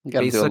You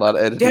gotta do a basic lot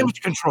of editing.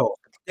 damage control.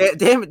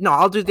 No,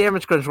 I'll do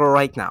damage control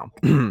right now.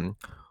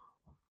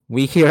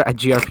 We here at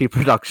GRP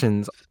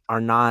Productions are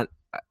not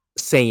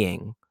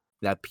saying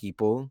that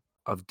people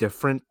of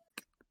different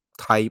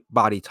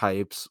body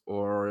types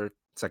or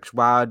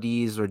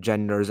sexualities or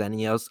genders,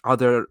 any else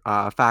other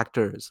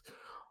factors,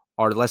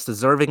 are less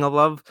deserving of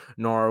love,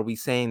 nor are we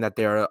saying that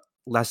they're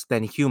less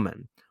than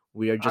human.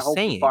 We are I just hope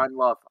you saying. find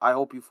love. I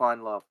hope you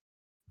find love.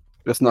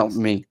 That's not Yes.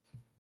 me.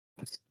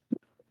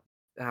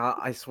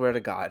 I swear to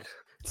God.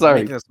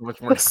 Sorry. Making this so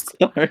much more.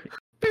 Sorry.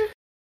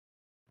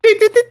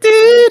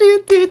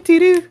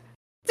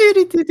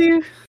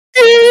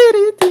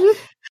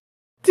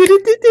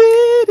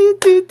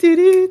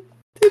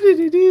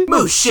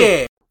 Moose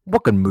shit!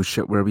 Welcome to Moose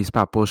Shit, where we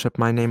spot bullshit.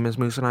 My name is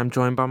Moose, and I'm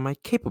joined by my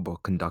capable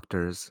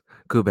conductors,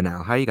 Kuba and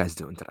Al. How are you guys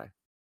doing today?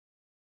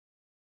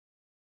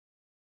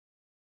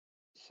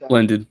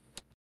 Splendid.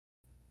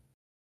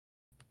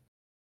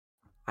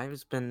 I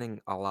was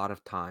spending a lot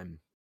of time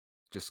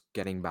just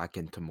getting back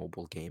into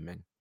mobile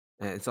gaming,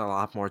 and it's a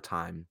lot more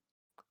time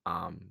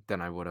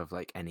than I would have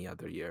like any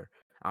other year.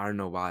 I don't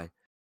know why.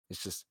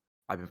 It's just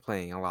I've been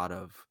playing a lot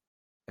of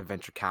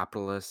Adventure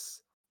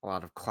Capitalists, a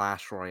lot of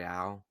Clash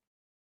Royale,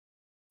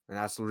 and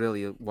that's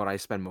really what I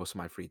spend most of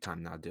my free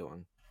time now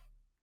doing.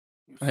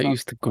 I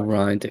used to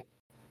grind it.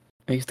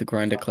 I used to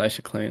grind at Clash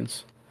of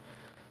Clans.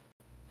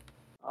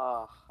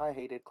 I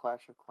hated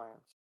Clash of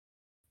Clans.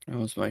 That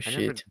was my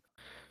shit.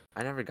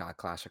 I never got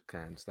Clash of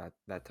Clans,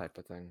 that type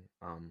of thing.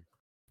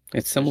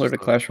 It's similar to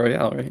Clash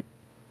Royale, right?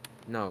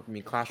 No, I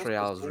mean Clash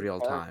Royale is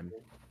real time.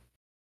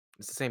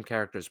 It's the same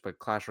characters, but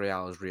Clash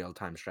Royale is real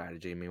time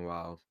strategy.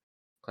 Meanwhile,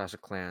 Clash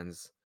of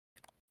Clans,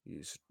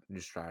 you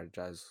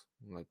strategize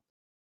like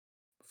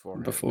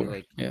before.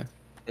 Like, yeah.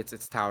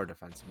 It's tower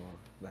defense more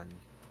than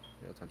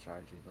real time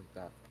strategy like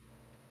that.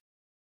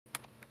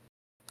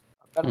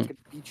 I bet I could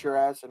beat your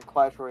ass in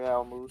Clash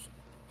Royale, Moose.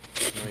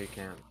 No, you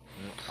can't.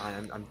 No,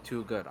 I'm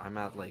too good. I'm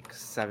at like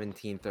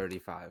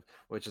 1735,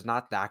 which is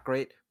not that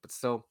great, but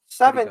still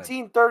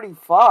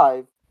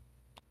 1735.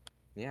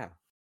 Yeah.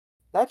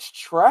 That's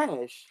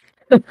trash.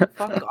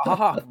 Fuck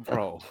off,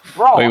 bro.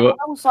 Bro, Wait,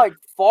 I was like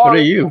far what are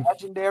in you? the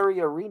legendary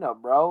arena,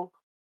 bro.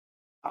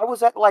 I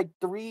was at like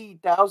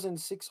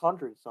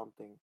 3,600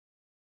 something.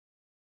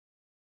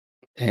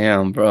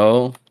 Damn,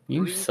 bro.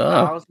 You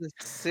suck.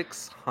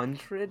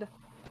 3,600?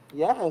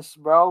 Yes,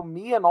 bro.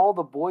 Me and all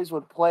the boys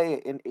would play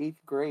in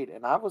 8th grade,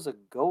 and I was a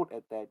goat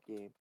at that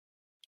game.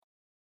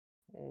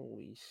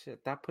 Holy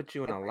shit, that put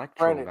you in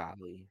Electro Granted,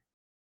 Valley.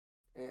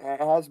 It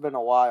has been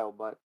a while,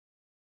 but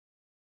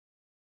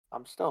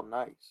I'm still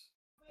nice.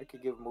 I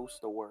could give Moose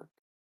the work.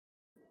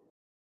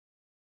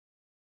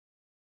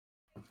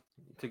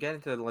 To get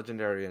into the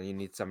legendary, you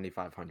need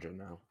 7,500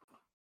 now.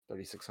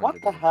 3,600.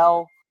 What the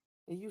hell?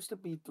 It used to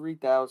be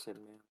 3,000,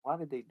 man. Why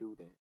did they do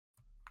that?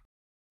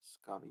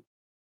 Scummy.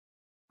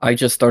 I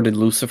just started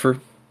Lucifer.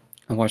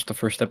 I watched the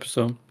first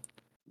episode.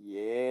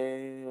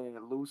 Yeah,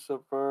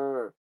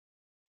 Lucifer.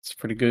 It's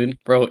pretty good.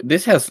 Bro,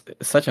 this has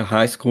such a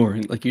high score.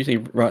 Like, usually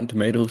Rotten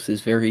Tomatoes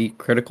is very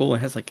critical. It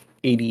has like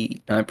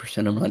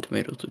 89% on Rotten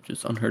Tomatoes, which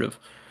is unheard of.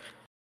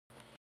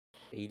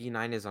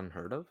 89 is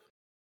unheard of?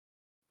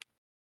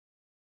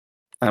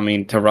 I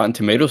mean, to Rotten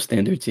Tomatoes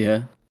standards,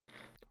 yeah.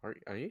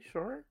 Are you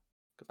sure?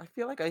 Because I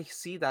feel like I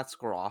see that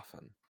score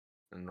often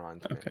in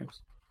Rotten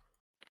Tomatoes.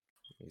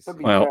 Okay. To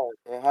be fair,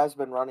 it has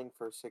been running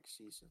for 6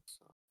 seasons,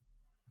 so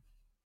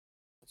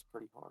it's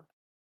pretty hard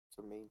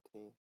to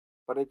maintain.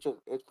 But it's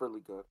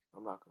really good.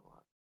 I'm not gonna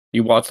lie.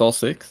 You watched all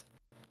 6?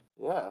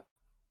 Yeah.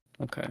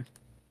 Okay.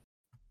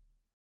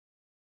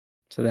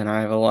 So then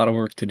I have a lot of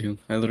work to do.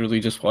 I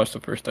literally just watched the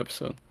first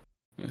episode.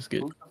 It was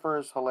good. Lucifer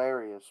is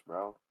hilarious,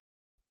 bro.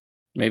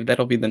 Maybe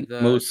that'll be the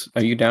most.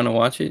 Are you down to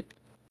watch it?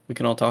 We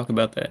can all talk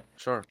about that.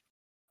 Sure.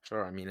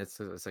 I mean, it's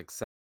like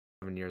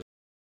 7 years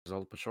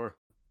old, but sure,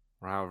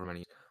 or however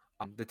many.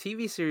 The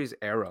TV series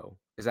Arrow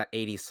is at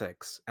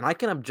 86, and I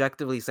can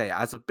objectively say,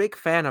 as a big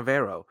fan of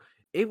Arrow,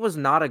 it was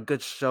not a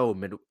good show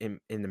in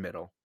the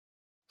middle.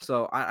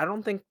 So I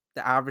don't think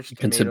the average. You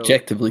can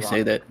subjectively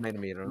say that.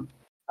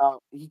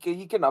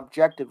 He can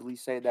objectively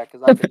say that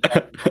because I can.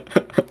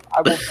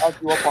 I will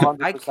back you up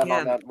 100%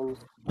 on that move.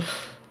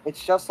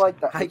 It's just like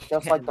the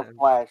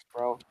Flash,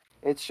 bro.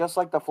 It's just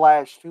like the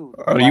Flash too.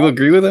 Oh, you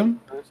agree with him?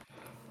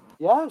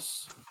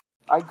 Yes,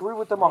 I agree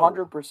with them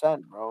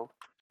 100%, bro.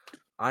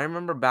 I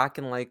remember back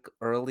in like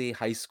early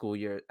high school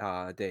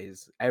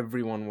days,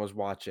 everyone was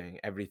watching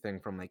everything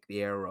from like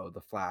the Arrow,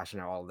 the Flash,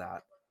 and all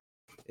that.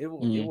 It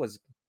was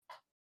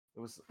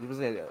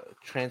a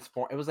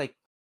transform. It was like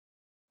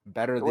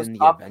better than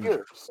the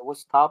Avengers. It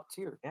was top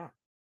tier. Yeah.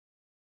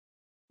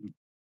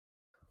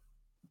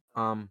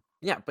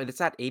 Yeah, but it's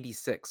at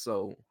 86,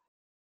 so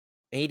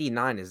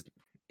 89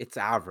 it's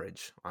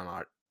average on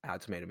our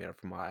Tomato Meter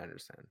from what I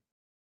understand.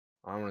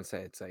 I don't want to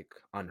say it's like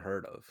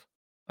unheard of.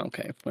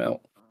 Okay,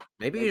 well,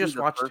 maybe you just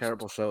watch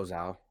terrible shows,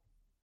 Al.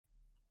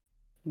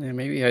 Yeah,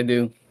 maybe I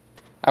do.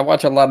 I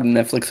watch a lot of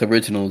Netflix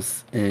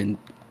originals, and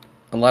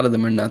a lot of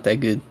them are not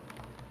that good.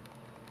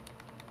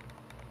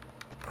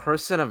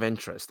 Person of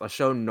Interest, a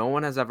show no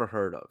one has ever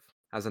heard of,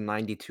 has a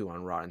 92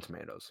 on Rotten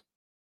Tomatoes.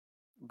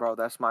 Bro,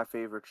 that's my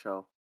favorite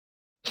show.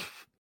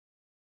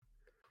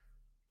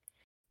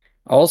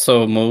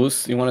 Also,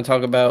 Moose, you want to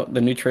talk about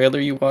the new trailer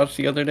you watched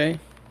the other day?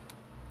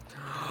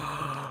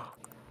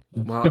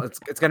 Well,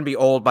 it's gonna be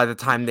old by the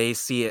time they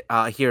see it,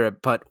 hear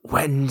it. But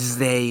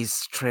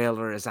Wednesday's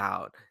trailer is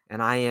out,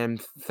 and I am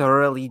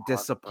thoroughly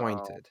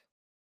disappointed.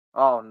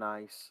 Oh,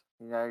 nice.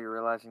 Now you're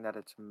realizing that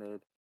it's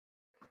mid.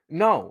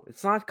 No,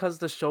 it's not because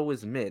the show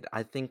is mid.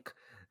 I think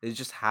they're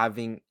just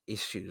having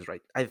issues,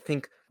 right? I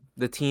think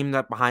the team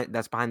that's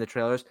behind the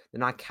trailers, they're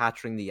not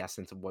capturing the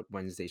essence of what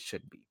Wednesday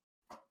should be.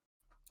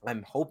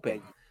 I'm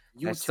hoping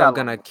they're still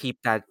gonna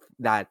keep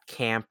that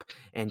camp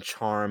and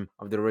charm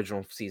of the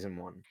original season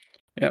 1.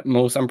 Yeah,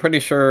 Moose, I'm pretty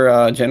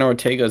sure Jenna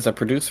Ortega is a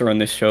producer on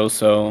this show,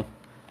 so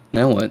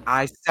now what?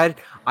 I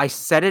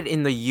said it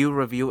in the U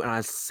review, and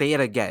I say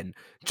it again.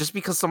 Just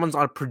because someone's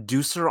a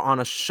producer on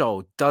a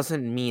show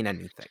doesn't mean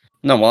anything.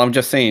 No, well, I'm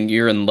just saying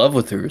you're in love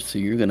with her, so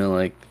you're gonna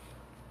like.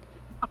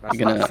 That's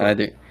you're gonna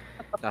either.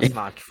 That's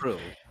not true.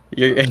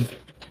 You're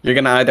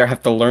gonna either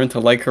have to learn to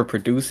like her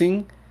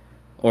producing,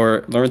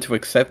 or learn to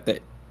accept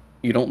that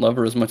you don't love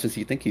her as much as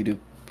you think you do.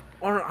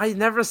 Or I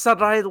never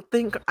said I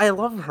think I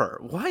love her.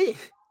 What?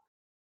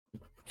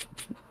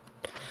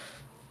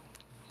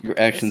 Your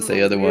actions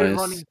say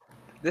otherwise.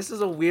 This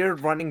is a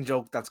weird running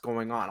joke that's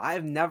going on.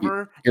 I've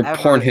never. Your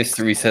porn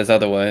history says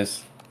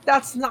otherwise.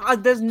 That's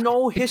not. There's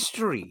no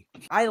history.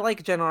 I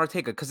like Jenna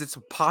Ortega because it's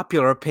a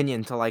popular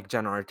opinion to like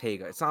Jenna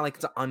Ortega. It's not like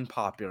it's an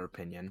unpopular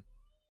opinion.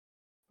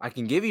 I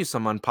can give you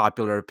some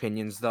unpopular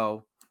opinions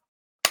though.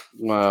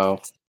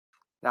 Wow,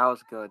 that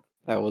was good.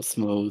 That was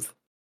smooth.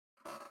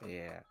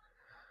 Yeah.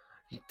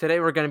 Today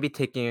we're going to be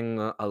taking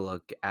a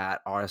look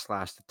at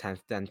r/the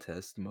 10th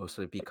Dentist,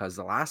 mostly because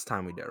the last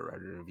time we did a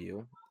Reddit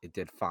review, it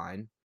did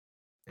fine,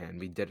 and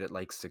we did it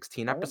like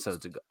 16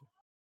 episodes ago.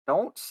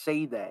 Don't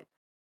say that.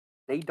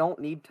 They don't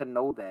need to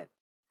know that.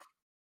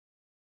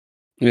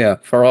 Yeah,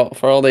 for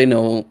all they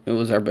know, it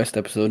was our best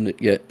episode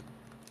yet.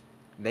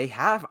 They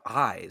have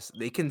eyes.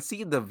 They can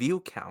see the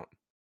view count.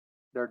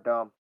 They're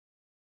dumb.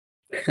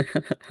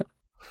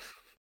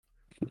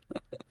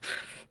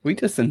 We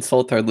just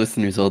insult our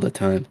listeners all the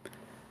time.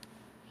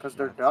 Because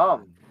they're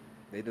dumb.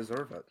 They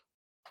deserve it.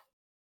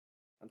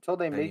 Until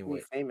they make me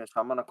famous,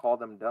 I'm going to call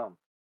them dumb.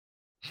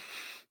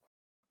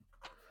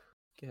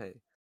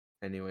 Okay.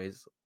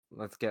 Anyways,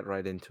 let's get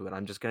right into it.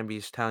 I'm just going to be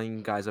telling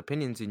you guys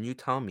opinions, and you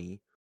tell me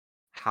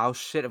how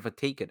shit of a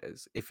take it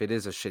is, if it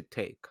is a shit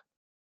take.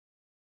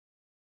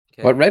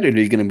 Okay. What Reddit are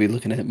you going to be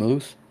looking at,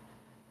 Moose?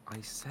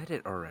 I said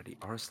it already.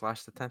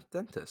 r/the 10th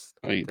Dentist.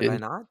 Oh, you did I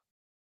not?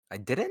 I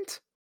didn't?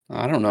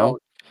 I don't know. No,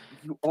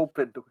 you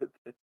opened with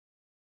it.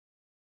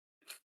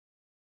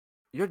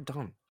 You're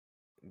dumb,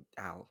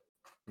 Al.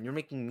 You're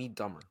making me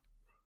dumber.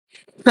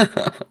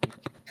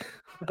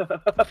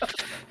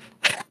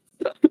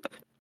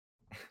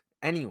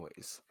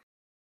 Anyways,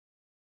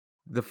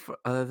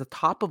 the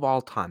top of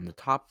all time. The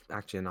top.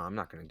 Actually, no, I'm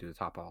not going to do the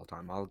top of all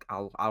time.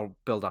 I'll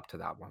build up to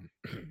that one.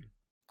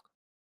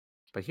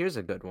 But here's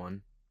a good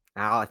one.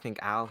 I think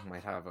Al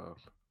might have a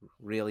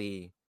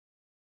really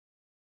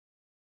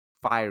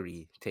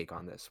fiery take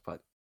on this,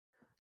 but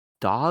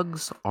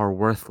dogs are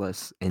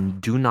worthless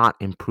and do not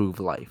improve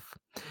life.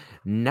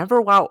 Never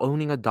while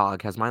owning a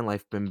dog has my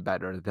life been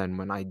better than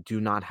when I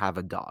do not have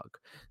a dog.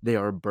 They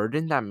are a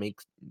burden that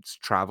makes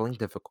traveling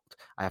difficult.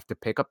 I have to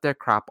pick up their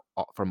crap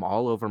from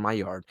all over my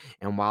yard,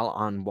 and while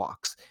on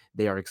walks,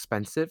 they are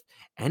expensive.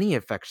 Any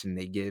affection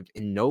they give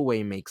in no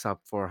way makes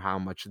up for how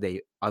much they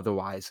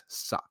otherwise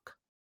suck.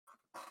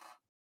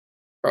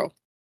 Bro,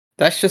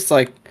 that's just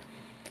like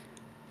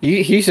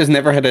he's just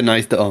never had a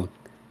nice dog.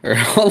 Or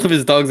all of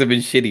his dogs have been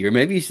shitty, or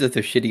maybe he's just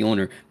a shitty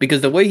owner.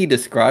 Because the way he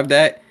described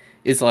that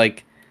is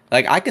like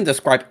I can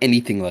describe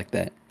anything like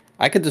that.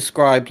 I could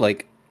describe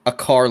like a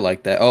car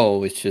like that.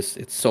 Oh,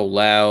 it's so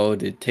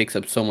loud. It takes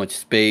up so much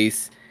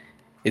space.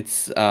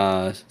 It's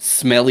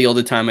smelly all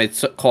the time.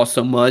 It costs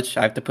so much.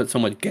 I have to put so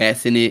much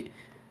gas in it.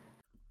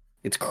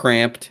 It's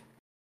cramped.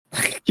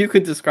 You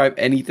could describe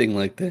anything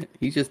like that.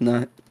 He's just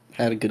not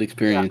had a good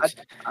experience.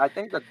 Yeah, I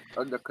think that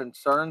the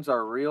concerns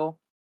are real,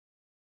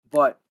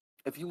 but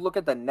if you look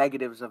at the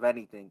negatives of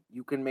anything,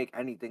 you can make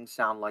anything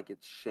sound like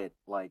it's shit.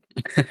 Like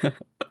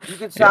you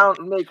can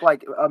make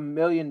like $1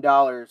 million,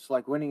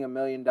 like winning $1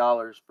 million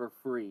for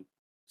free,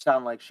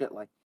 sound like shit.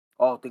 Like,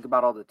 oh, think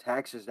about all the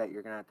taxes that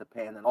you're gonna have to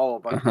pay, and then a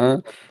bunch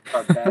of people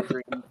start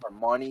badgering you for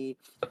money,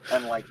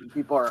 and like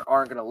people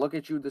aren't gonna look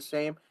at you the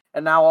same.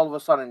 And now all of a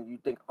sudden you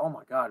think, oh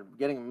my god,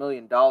 getting $1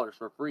 million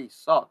for free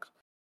sucks.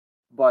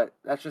 But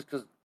that's just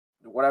because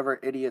whatever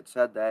idiot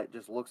said that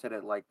just looks at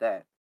it like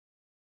that.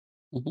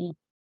 Mm-hmm.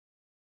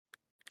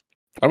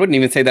 I wouldn't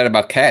even say that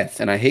about cats,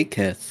 and I hate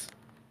cats.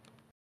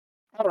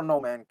 I don't know,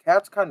 man.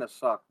 Cats kind of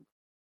suck.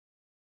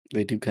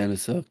 They do kind of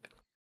suck.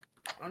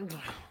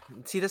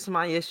 See, this is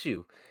my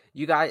issue.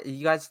 You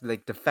guys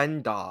like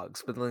defend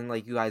dogs, but then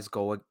like you guys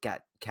go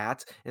get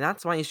cats, and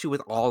that's my issue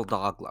with all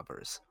dog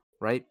lovers,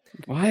 right?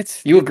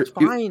 What? You agree?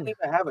 You don't even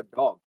have a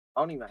dog.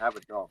 I don't even have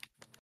a dog.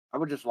 I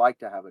would just like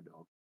to have a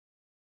dog.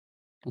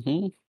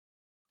 Mm-hmm.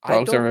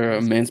 Dogs are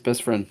a man's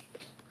best friend.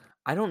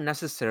 I don't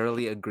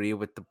necessarily agree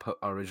with the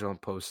original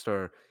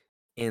poster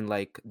in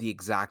like the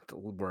exact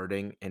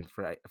wording and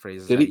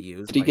phrases Did that he he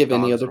used. did he Like, give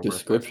any dogs other are worthless.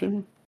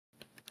 description?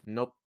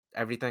 Nope.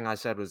 Everything I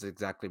said was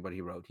exactly what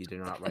he wrote. He did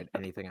not write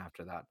anything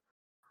after that.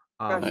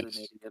 Guy's an Nice.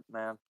 idiot,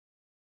 man.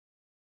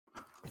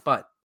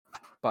 But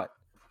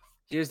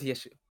here's the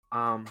issue.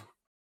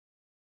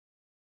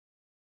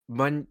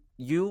 When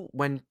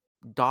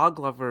dog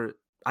lover,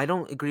 I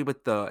don't agree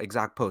with the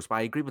exact post, but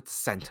I agree with the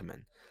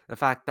sentiment. The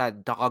fact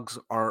that dogs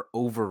are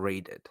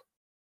overrated.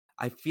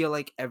 I feel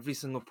like every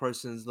single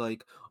person's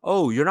like,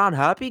 "Oh, you're not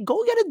happy?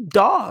 Go get a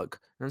dog."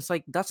 And it's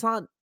like, that's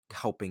not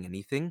helping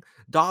anything.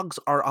 Dogs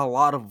are a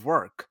lot of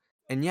work.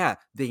 And yeah,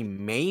 they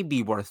may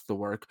be worth the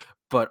work,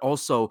 but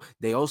also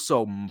they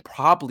also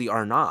probably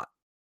are not.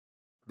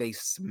 They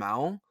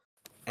smell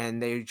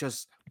and they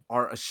just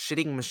are a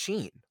shitting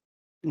machine.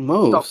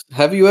 Most.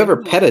 Have you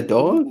ever pet a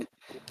dog?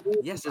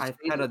 Yes, I've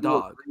pet a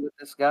dog. Agree with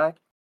this guy?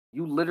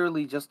 You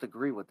literally just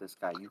agree with this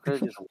guy. You could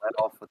have just let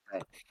off with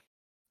that.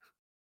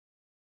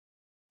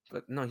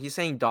 But no, he's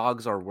saying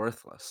dogs are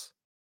worthless.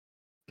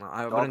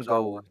 I wouldn't Dogs are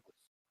go. worthless.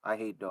 I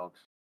hate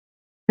dogs.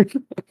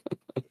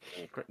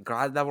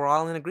 Glad that we're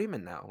all in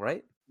agreement now,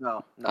 right?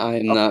 No.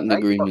 I'm not in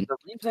agreement. The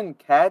reason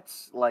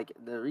cats, like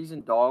the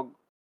reason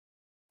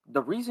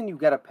you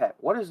get a pet.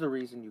 What is the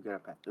reason you get a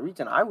pet? The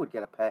reason I would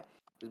get a pet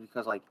is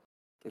because, like,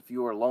 if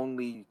you were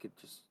lonely,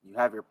 you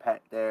have your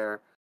pet there.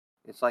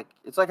 It's like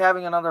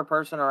having another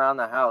person around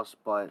the house,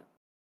 but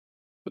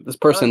this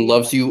person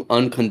loves you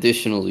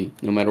unconditionally,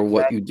 no matter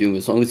what you do,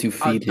 as long as you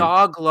feed him. A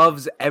dog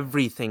loves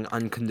everything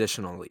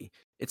unconditionally.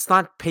 It's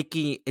not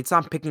picky. It's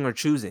not picking or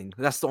choosing.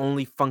 That's the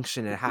only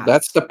function it has.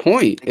 That's the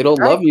point. It'll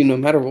love you no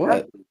matter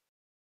what.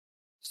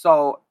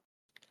 So,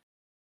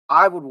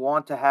 I would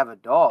want to have a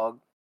dog.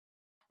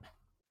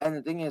 And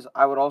the thing is,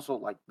 I would also,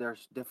 like,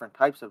 there's different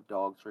types of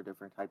dogs for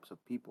different types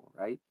of people,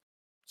 right?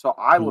 So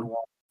I would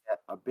want to get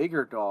a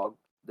bigger dog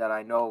that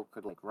I know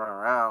could, like, run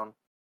around,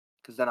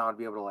 because then I would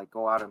be able to, like,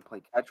 go out and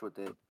play catch with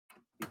it,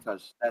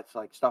 because that's,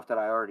 like, stuff that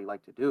I already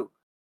like to do.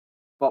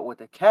 But with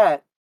a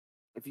cat,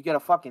 if you get a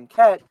fucking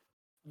cat,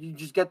 you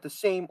just get the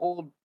same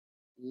old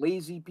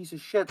lazy piece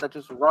of shit that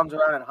just runs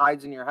around and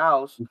hides in your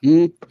house.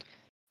 Mm-hmm.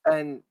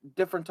 And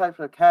different types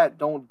of cat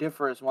don't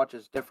differ as much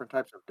as different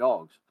types of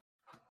dogs.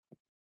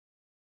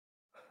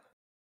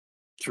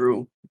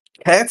 True.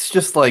 Cats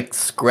just like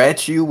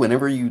scratch you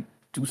whenever you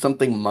do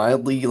something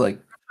mildly like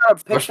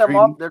pick them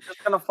up, they're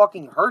just gonna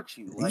fucking hurt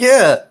you. Like,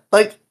 yeah,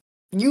 like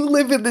you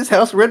live in this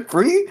house rent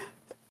free,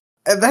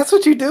 and that's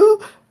what you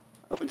do.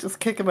 I would just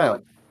kick him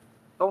out.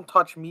 Don't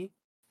touch me.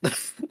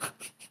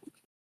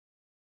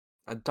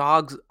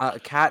 A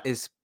cat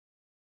is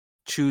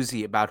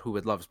choosy about who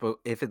it loves, but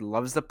if it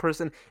loves the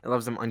person, it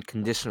loves them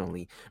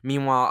unconditionally.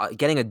 Meanwhile,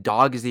 getting a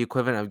dog is the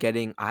equivalent of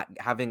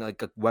having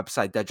like a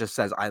website that just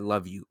says "I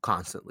love you"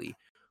 constantly.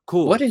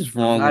 Cool. What is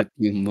wrong with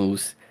you,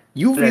 Moose?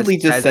 You really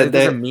just said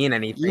that. It doesn't mean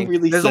anything. You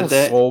really There's said no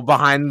that. soul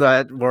behind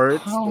that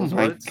words. Oh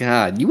my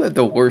god, you have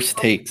the worst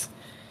takes.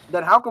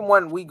 Then how come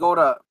when we go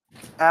to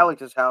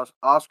Alex's house,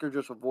 Oscar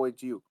just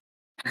avoids you?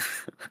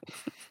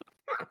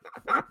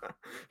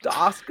 The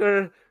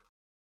Oscar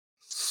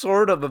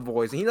sort of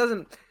avoids. He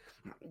doesn't.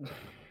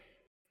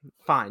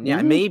 Fine,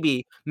 yeah,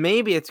 maybe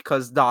it's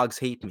because dogs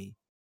hate me.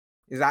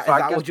 Is that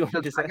what you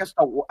want to say?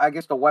 I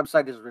guess the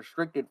website is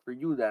restricted for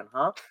you then,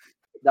 huh?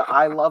 The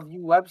I love you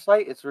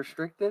website is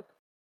restricted.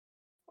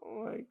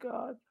 Oh my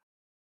god!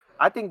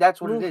 I think that's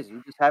what it is.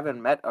 You just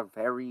haven't met a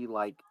very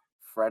like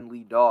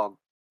friendly dog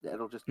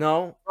that'll just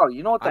no. Bro,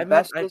 you know what the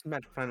best is? I've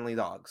met friendly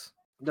dogs.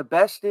 The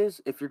best is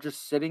if you're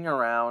just sitting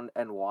around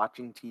and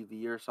watching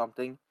TV or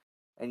something,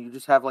 and you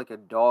just have like a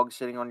dog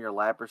sitting on your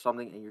lap or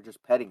something, and you're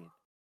just petting it.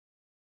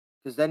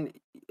 Because then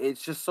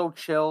it's just so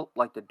chill.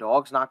 Like the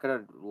dog's not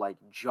gonna like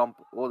jump.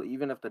 Well,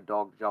 even if the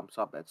dog jumps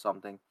up at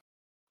something,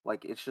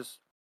 like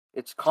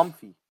it's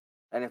comfy,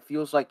 and it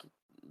feels like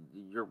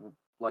you're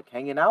like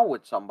hanging out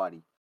with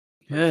somebody.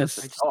 Yes,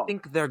 I just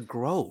think they're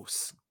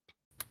gross.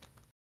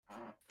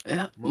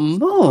 Yeah,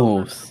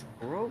 Moose.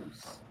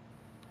 Gross.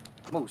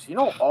 Moose, you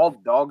know all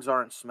dogs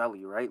aren't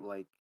smelly, right?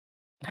 Like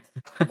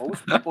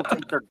most people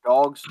take their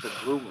dogs to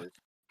groomers.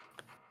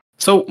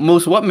 So,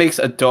 Moose, what makes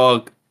a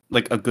dog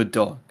like a good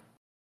dog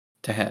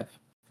to have?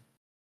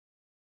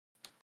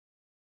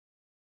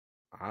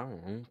 I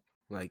don't know.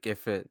 Like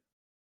if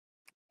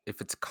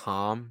it's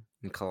calm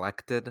and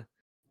collected,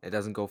 it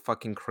doesn't go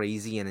fucking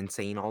crazy and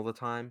insane all the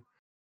time.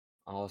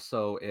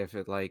 Also, if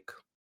it like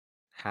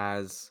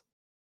has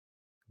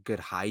good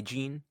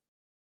hygiene,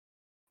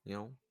 you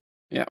know.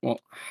 Yeah, well,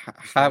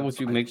 how would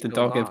you make the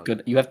dog have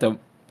good? You have to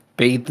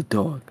bathe the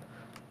dog.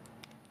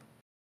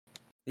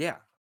 Yeah.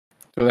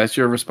 So that's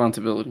your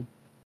responsibility.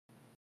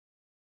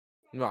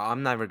 Well,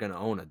 I'm never gonna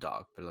own a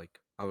dog, but like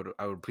I would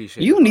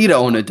appreciate. You need to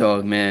own a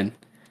dog, man.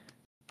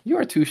 You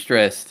are too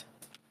stressed.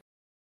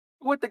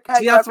 With the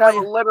cat, you have to have a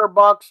litter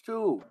box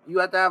too. You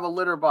have to have a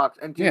litter box,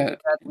 and yeah,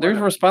 there's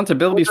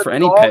responsibilities for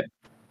any pet.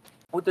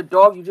 With the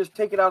dog, you just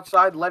take it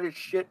outside, let it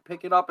shit,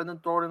 pick it up, and then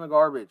throw it in the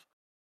garbage.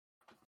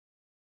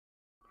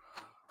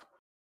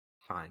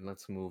 Fine,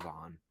 let's move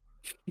on.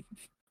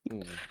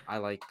 Ooh, I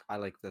like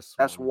this.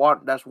 That's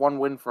one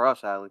win for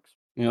us, Alex.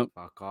 Yep.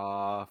 Fuck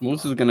off.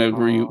 Moses is gonna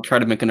agree. Try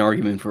to make an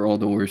argument for all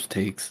the worst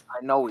takes.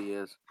 I know he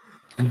is.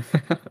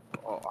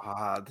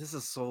 This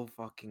is so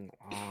fucking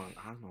long.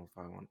 I don't know if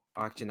I want.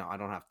 Actually, no, I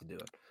don't have to do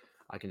it.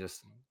 I can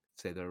just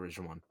say the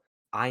original one.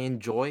 I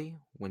enjoy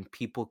when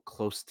people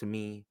close to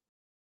me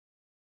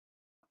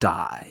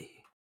die.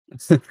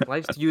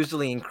 Life's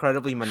usually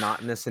incredibly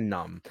monotonous and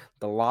numb.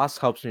 The loss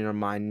helps me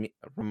remind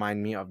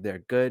me of their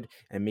good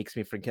and makes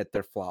me forget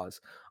their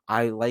flaws.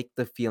 I like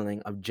the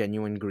feeling of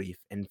genuine grief,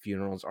 and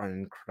funerals are an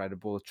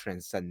incredible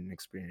transcendent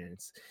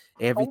experience.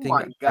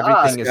 Everything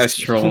This is guy's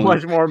so trolling.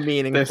 much more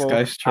meaningful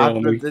guy's after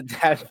trolling. the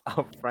death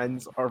of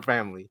friends or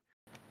family.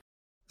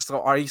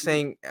 So, are you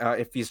saying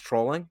if he's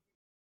trolling?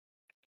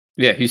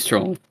 Yeah, he's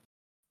trolling.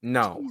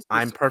 No, Jesus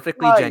I'm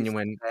perfectly Christ,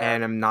 genuine,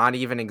 and I'm not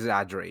even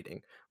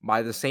exaggerating.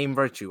 By the same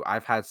virtue,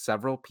 I've had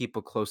several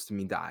people close to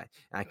me die,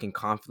 and I can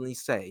confidently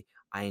say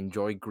I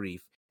enjoy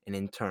grief and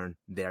in turn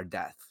their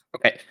death.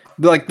 Okay,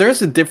 like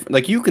there's a different.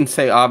 Like you can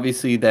say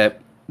obviously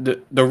that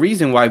the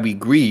reason why we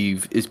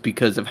grieve is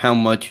because of how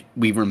much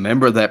we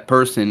remember that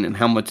person and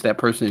how much that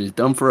person has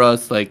done for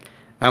us. Like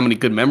how many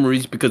good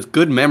memories. Because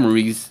good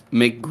memories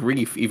make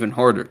grief even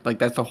harder. Like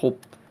that's the whole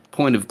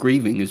point of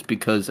grieving is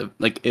because of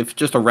like if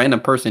just a random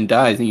person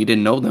dies and you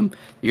didn't know them,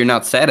 you're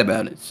not sad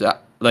about it. So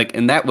like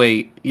in that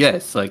way,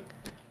 yes, like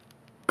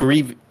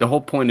grieve. The whole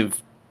point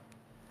of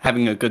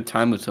having a good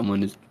time with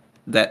someone is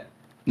that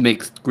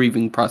makes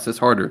grieving process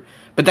harder.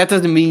 But that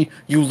doesn't mean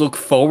you look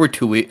forward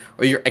to it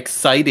or you're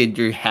excited,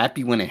 you're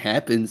happy when it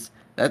happens.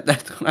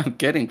 That's what I'm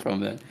getting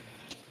from that.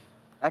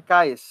 That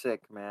guy is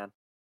sick, man.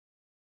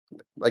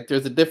 Like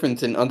there's a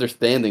difference in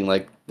understanding.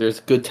 Like there's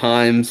good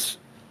times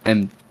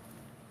and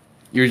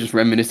you're just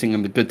reminiscing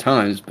on the good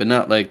times, but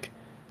not like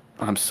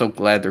I'm so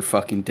glad they're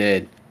fucking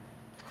dead.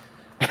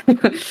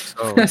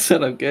 So That's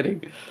what I'm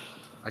getting.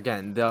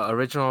 again, the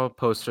original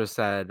poster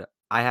said,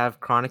 I have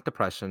chronic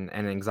depression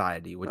and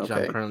anxiety, which I'm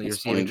Okay, currently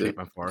receiving explains it.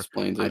 treatment for.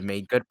 Explains I've it.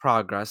 made good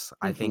progress.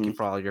 I thank you Mhm.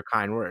 for all your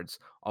kind words.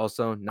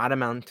 Also, not a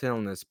mental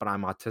illness, but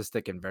I'm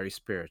autistic and very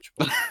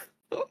spiritual.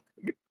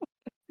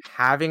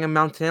 Having a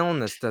mental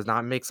illness does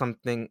not make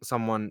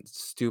someone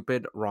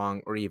stupid,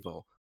 wrong, or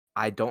evil.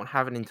 I don't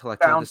have an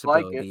intellectual Sounds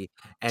like it. disability,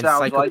 and Sounds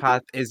like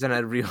psychopath isn't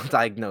a real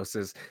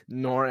diagnosis,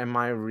 nor am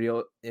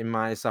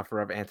I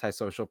suffer of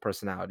antisocial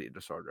personality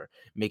disorder.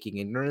 Making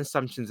ignorant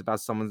assumptions about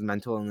someone's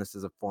mental illness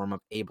is a form of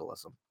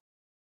ableism.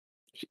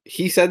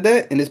 He said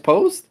that in his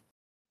post?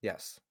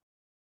 Yes.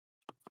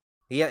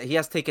 He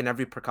has taken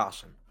every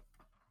precaution.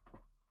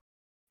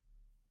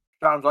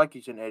 Sounds like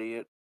he's an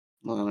idiot.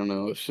 I don't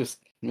know. It's just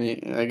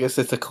I guess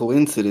it's a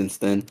coincidence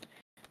then.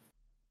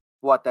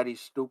 What, that he's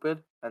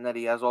stupid and that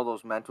he has all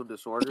those mental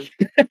disorders?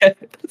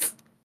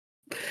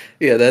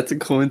 Yeah, that's a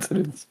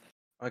coincidence.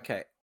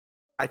 Okay.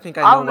 I think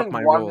I know what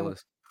my role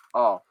is.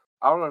 Oh,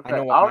 I don't I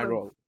know what my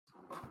role.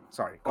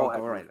 Sorry, go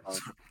right.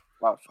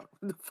 Wow, sorry.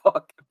 The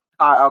fuck.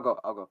 I'll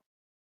go.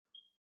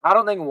 I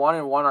don't think 1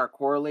 and 1 are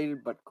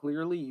correlated, but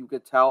clearly you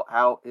could tell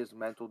how his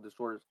mental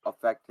disorders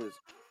affect his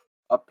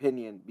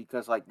opinion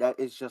because, like, that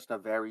is just a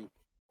very,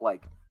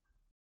 like,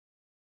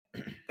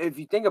 if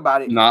you think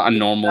about it, Not a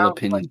normal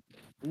opinion.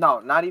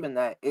 No, not even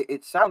that.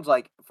 It sounds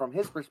like, from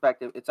his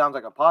perspective, it sounds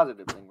like a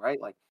positive thing,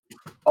 right? Like,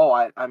 oh,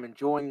 I'm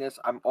enjoying this.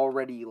 I'm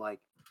already, like,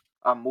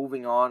 I'm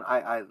moving on.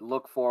 I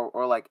look for,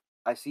 or, like,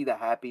 I see the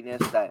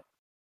happiness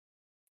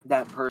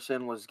that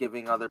person was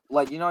giving other,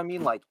 like, you know what I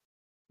mean? Like,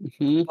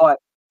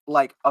 but,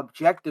 like,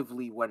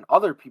 objectively, when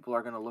other people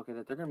are going to look at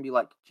it, they're going to be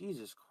like,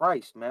 Jesus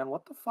Christ, man,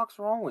 what the fuck's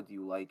wrong with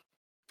you? Like,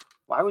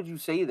 why would you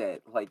say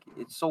that? Like,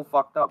 it's so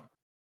fucked up.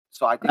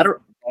 So I think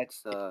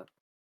that's the,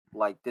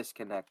 like,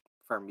 disconnect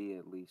for me,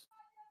 at least.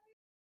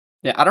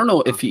 Yeah, I don't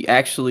know if he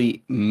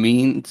actually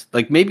means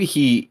like maybe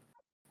he's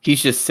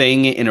just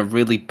saying it in a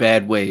really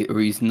bad way or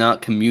he's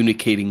not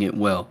communicating it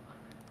well.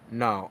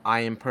 No,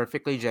 I am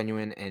perfectly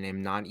genuine and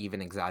am not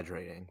even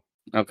exaggerating.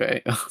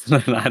 Okay.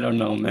 I don't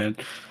know, man.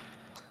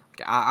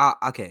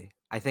 Okay,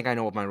 I think I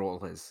know what my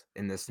role is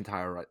in this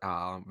entire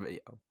video.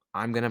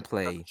 I'm gonna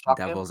play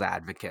devil's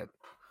advocate.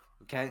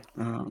 Okay.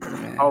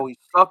 Oh, he's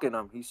sucking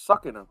him. He's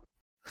sucking him.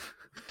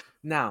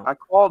 Now, I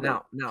called it.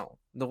 Now,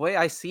 the way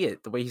I see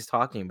it, the way he's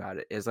talking about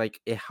it is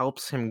like it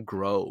helps him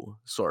grow,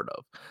 sort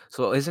of.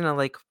 So isn't it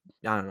like,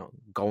 I don't know,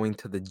 going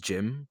to the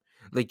gym?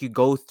 Like you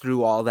go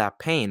through all that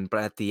pain,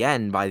 but at the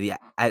end, by the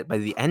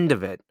end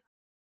of it,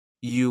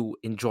 you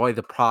enjoy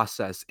the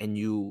process and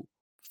you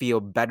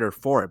feel better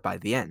for it by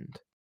the end.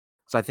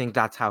 So I think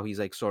that's how he's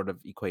like sort of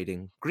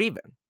equating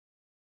grieving.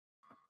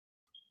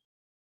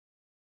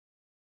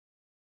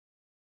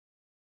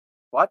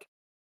 What?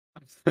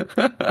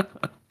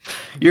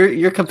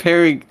 You're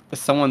comparing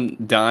someone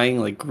dying,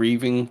 like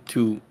grieving,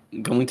 to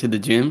going to the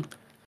gym?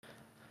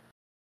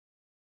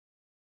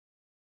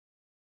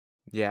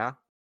 Yeah.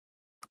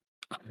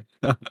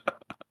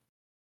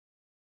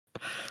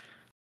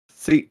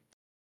 See,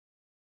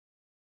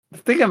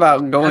 Think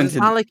about going It's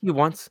to. not like he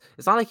wants.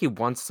 It's not like he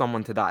wants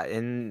someone to die.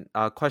 In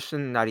a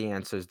question that he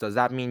answers, does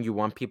that mean you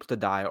want people to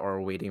die or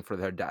are waiting for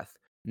their death?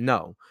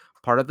 No.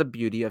 Part of the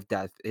beauty of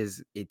death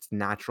is its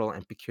natural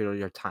and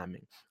peculiar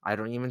timing. I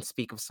don't even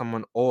speak of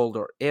someone old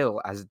or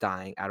ill as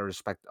dying out of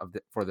respect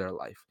for their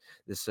life.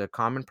 This is a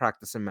common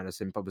practice in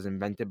medicine, but was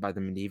invented by the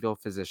medieval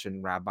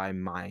physician Rabbi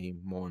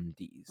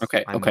Maimonides.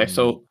 Okay.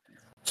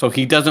 So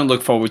he doesn't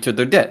look forward to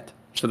their death.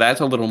 So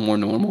that's a little more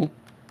normal.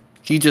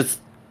 He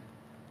just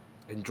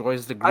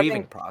enjoys the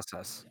grieving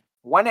process.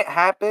 When it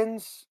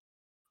happens,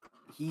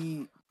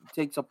 he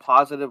takes a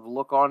positive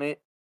look on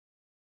it,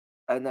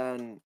 and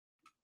then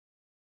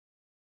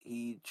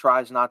he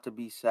tries not to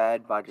be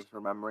sad by just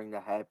remembering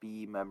the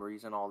happy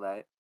memories and all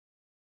that.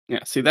 Yeah,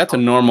 see, that's a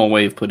normal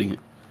way of putting it.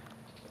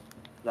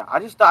 Yeah, I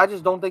just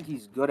don't think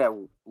he's good at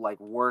like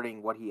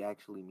wording what he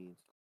actually means.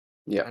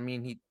 Yeah, I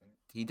mean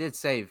he did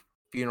say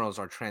funerals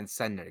are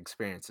transcendent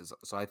experiences,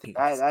 so I think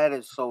that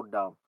is so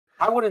dumb.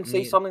 I wouldn't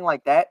say something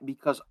like that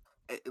because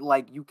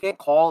like you can't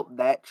call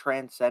that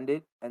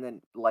transcendent, and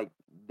then like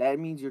that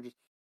means you're just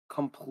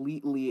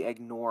completely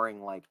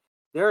ignoring like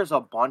there's a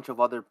bunch of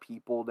other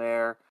people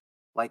there,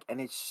 like,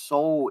 and it's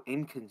so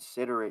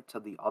inconsiderate to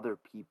the other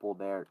people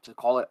there to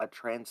call it a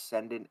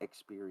transcendent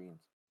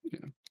experience.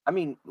 Yeah. I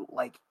mean,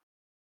 like,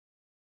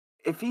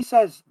 if he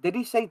says, did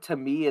he say to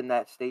me in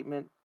that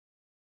statement?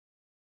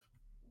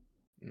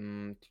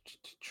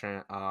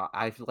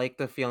 I like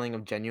the feeling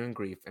of genuine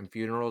grief, and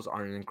funerals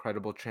are an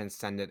incredible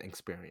transcendent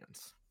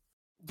experience.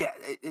 Yeah,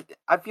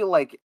 I feel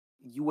like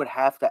you would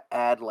have to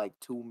add like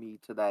to me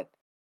to that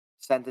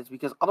sentence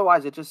because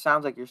otherwise it just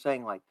sounds like you're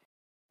saying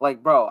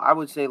like bro, I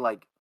would say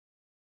like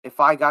if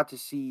I got to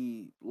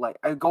see like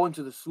going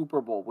to the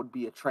Super Bowl would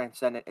be a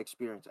transcendent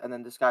experience, and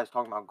then this guy's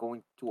talking about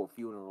going to a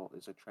funeral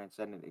is a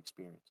transcendent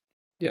experience.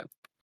 Yeah,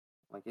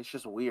 like it's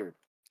just weird.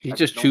 He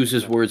just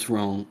chooses words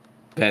wrong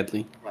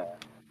badly. Yeah.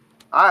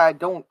 I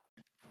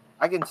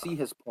can see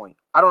his point.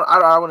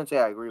 I wouldn't say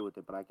I agree with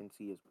it, but I can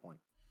see his point.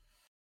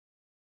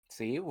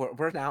 See,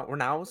 we're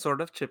now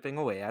sort of chipping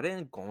away at it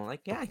and going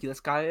like, yeah, this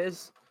guy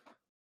is.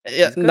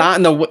 Yeah, not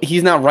in the way,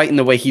 he's not right in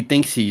the way he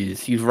thinks he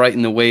is. He's right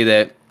in the way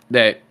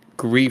that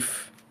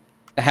grief,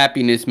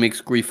 happiness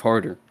makes grief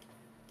harder.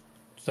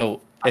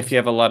 So if you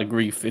have a lot of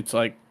grief, it's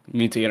like you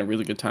need to get a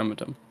really good time with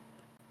them.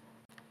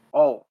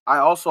 Oh, I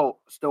also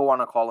still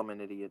want to call him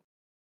an idiot.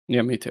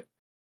 Yeah, me too.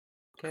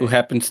 Okay. Who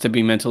happens to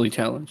be mentally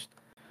challenged.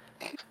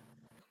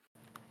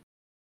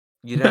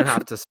 You don't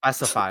have to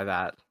specify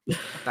that.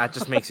 That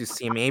just makes you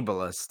seem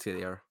ableist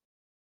here.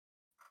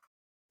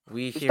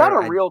 Is that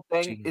a real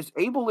thing? Is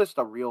ableist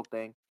a real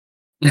thing?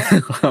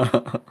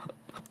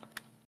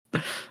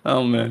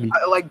 Oh man!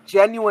 Like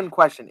genuine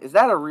question: is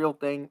that a real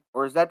thing,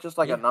 or is that just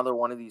like another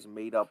one of these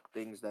made up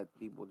things that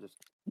people just?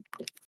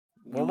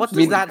 Well, what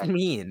does that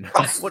mean?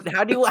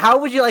 How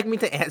would you like me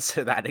to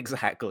answer that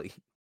exactly?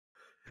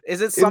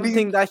 Is it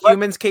something that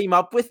humans came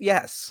up with?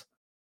 Yes.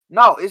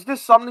 No, is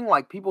this something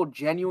like people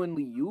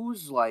genuinely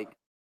use, like,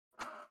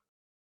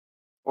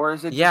 or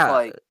is it just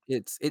like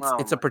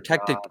it's a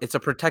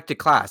protected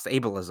class,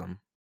 ableism.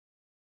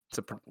 It's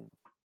a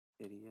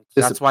idiots.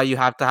 That's why you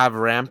have to have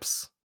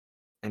ramps,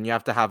 and you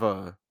have to have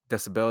a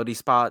disability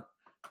spot.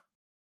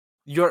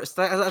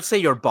 Let's say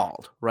you're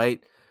bald,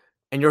 right?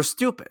 And you're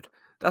stupid.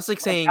 That's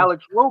like saying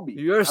Alex Roby.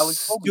 You're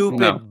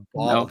stupid,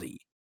 baldy.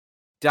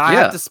 Did I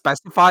have to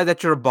specify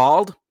that you're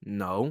bald?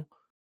 No.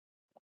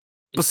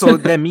 So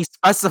then me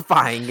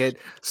specifying it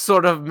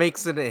sort of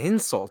makes it an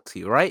insult to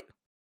you, right?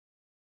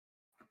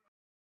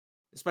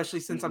 Especially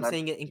since I'm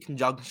saying it in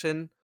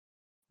conjunction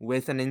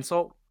with an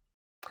insult.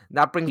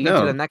 That brings me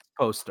to the next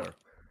poster.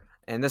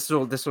 And this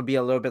will be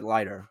a little bit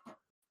lighter.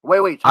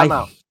 Wait, time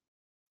out.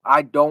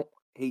 I don't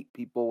hate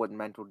people with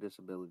mental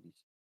disabilities.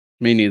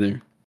 Me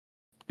neither.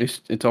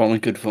 It's all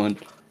in good fun.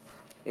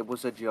 It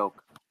was a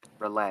joke.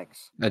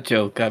 Relax. A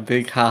joke. A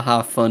big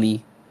haha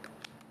funny.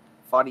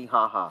 Funny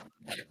haha.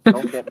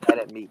 Don't get mad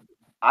at me.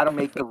 I don't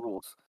make the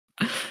rules.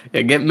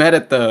 Yeah, get mad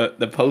at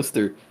the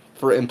poster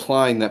for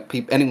implying that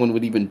anyone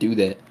would even do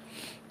that.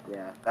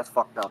 Yeah, that's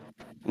fucked up.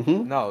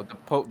 Mm-hmm. No,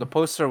 the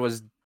poster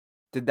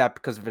did that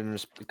because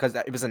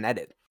it was an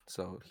edit.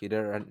 So he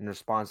did it in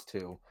response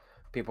to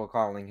people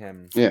calling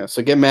him. Yeah,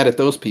 so get mad at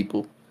those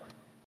people.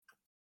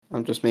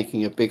 I'm just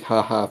making a big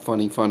haha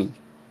funny.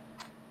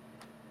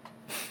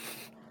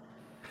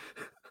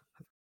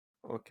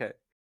 Okay.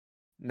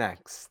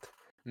 Next.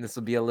 And this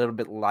will be a little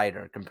bit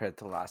lighter compared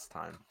to last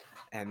time.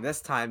 And this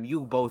time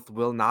you both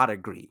will not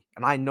agree.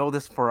 And I know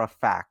this for a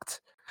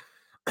fact.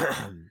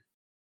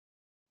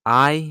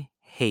 I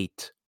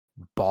hate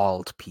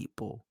bald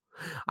people.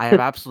 I have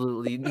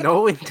absolutely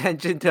no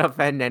intention to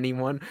offend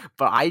anyone,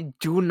 but I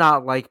do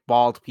not like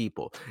bald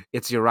people.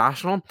 It's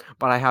irrational,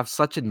 but I have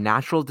such a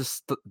natural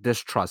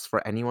distrust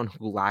for anyone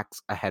who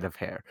lacks a head of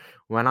hair.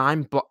 When I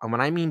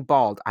mean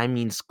bald, I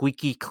mean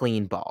squeaky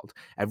clean bald.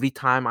 Every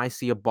time I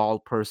see a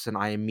bald person,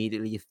 I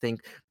immediately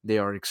think they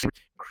are extremely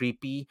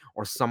creepy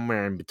or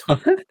somewhere in between.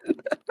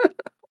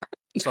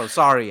 So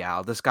sorry,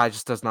 Al. This guy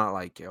just does not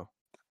like you.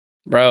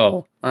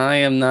 Bro, I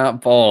am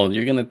not bald.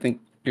 You're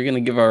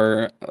gonna give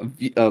our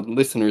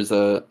listeners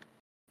a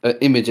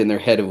image in their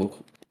head of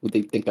what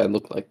they think I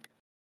look like.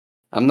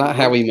 I'm not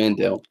Howie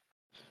Mandel.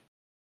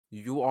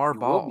 You are You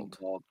will be bald,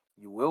 bald.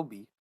 You will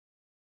be.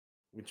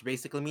 which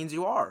basically means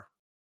you are.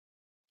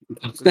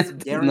 It's a That's not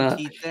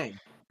guaranteed thing.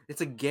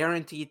 It's a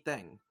guaranteed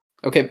thing.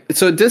 okay.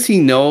 So does he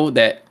know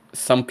that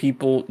some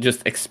people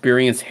just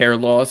experience hair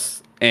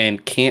loss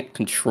and can't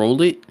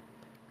control it?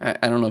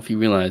 I don't know if he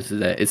realizes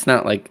that. It's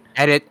not like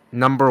Edit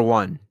number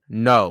 1.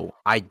 No,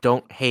 I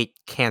don't hate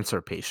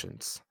cancer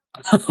patients.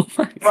 oh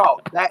my Bro,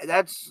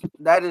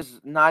 that is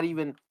not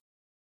even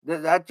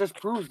that just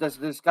proves that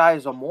this guy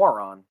is a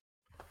moron.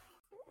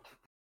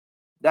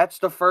 That's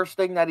the first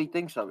thing that he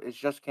thinks of. It's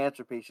just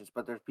cancer patients,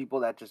 but there's people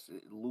that just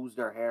lose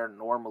their hair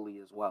normally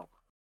as well.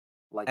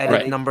 Like that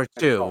Edit they number can't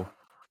control. 2.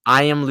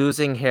 I am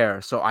losing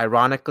hair, so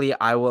ironically,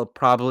 I will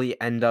probably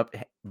end up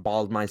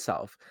bald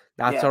myself.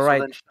 That's Yeah, all so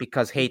right then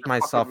because shut hate your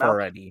fucking myself mouth.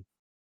 already.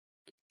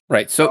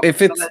 Right. So Okay,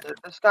 if it's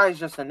this guy's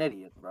just an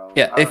idiot, bro.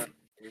 yeah,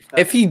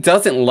 if he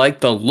doesn't like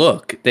the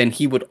look, then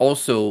he would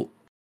also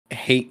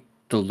hate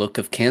the look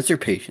of cancer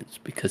patients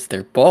because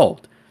they're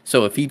bald.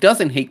 So if he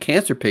doesn't hate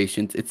cancer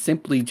patients, it's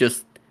simply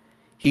just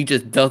he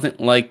just doesn't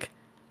like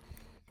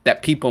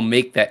that people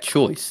make that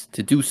choice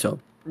to do so.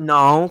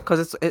 No,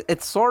 because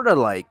it's sort of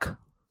like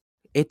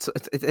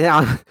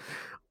yeah.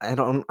 I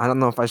don't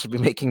know if I should be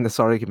making this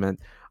argument.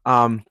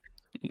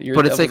 You're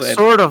But it's like devil's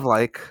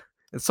advocate.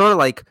 sort of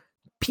like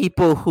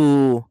people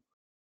who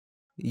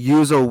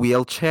use a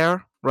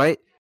wheelchair, right?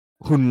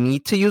 Who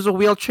need to use a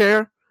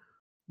wheelchair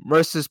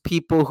versus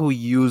people who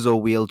use a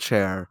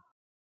wheelchair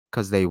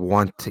because they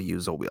want to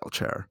use a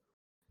wheelchair.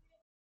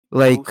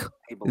 Like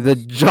the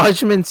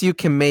judgments you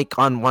can make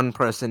on one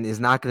person is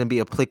not going to be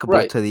applicable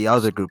Right. to the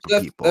other group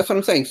of people. That's what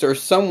I'm saying. So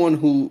there's someone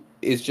who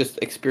is just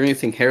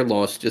experiencing hair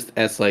loss just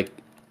as like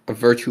a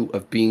virtue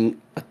of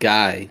being a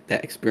guy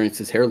that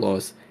experiences hair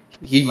loss.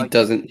 He Like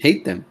doesn't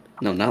hate them.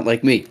 No, not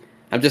like me.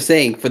 I'm just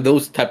saying for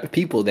those type of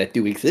people that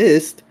do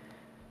exist,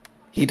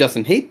 he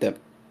doesn't hate them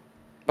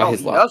by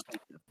his lot. does.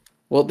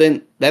 Well,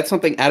 then that's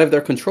something out of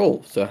their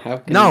control. So how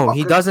can No, Fuckers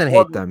he doesn't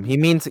more hate than them.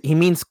 He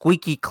means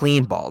squeaky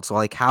clean bald, so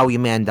like Howie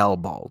Mandel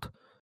bald,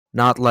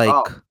 not like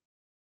Oh.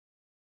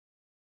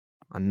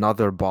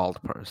 another bald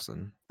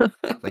person,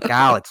 like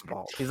Alex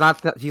bald. He's not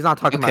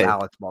talking Okay, about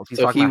Alex bald. He's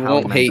so talking he about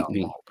Howie won't hate Mandel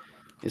me, bald.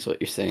 is what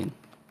you're saying.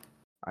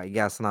 I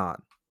guess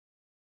not.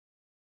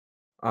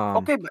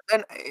 Okay, but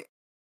then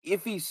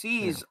if he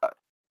sees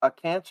a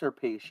cancer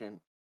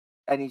patient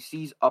and he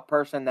sees a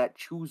person that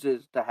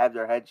chooses to have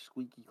their head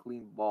squeaky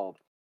clean bald,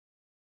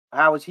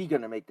 how is he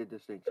going to make the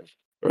distinction?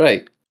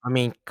 Right. I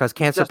mean, because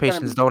cancer just gonna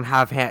patients be- don't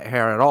have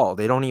hair at all.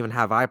 They don't even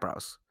have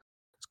eyebrows.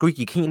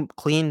 Squeaky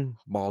clean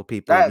bald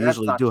people That's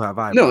usually not do true. have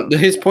eyebrows. No,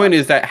 his point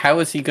is that how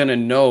is he gonna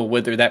know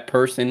whether that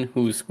person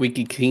who's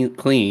squeaky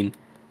clean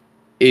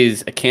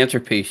is a cancer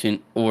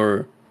patient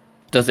or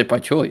does it by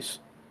choice?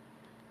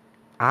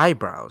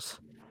 Eyebrows.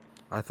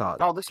 I thought.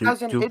 No, this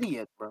guy's an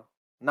idiot, bro.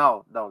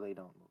 No, they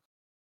don't.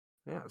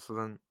 Yeah, so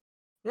then,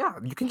 yeah,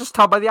 you can just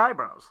tell by the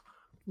eyebrows.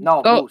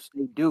 No, Oh. Moose,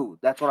 they do.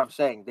 That's what I'm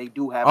saying. They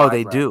do have. Oh, eyebrows.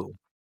 they do.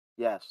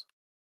 Yes.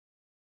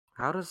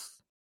 How does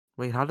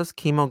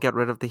chemo get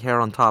rid of the hair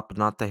on top, but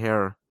not the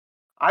hair?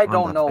 I on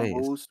don't the know, face?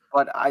 Moose,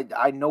 but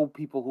I know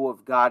people who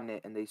have gotten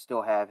it and they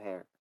still have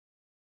hair.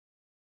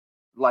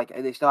 Like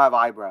they still have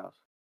eyebrows.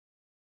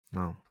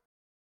 No.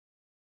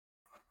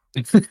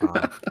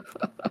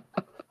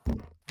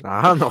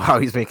 I don't know how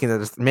he's making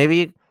that.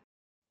 Maybe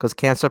because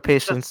cancer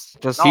patients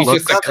just He's look.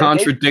 just a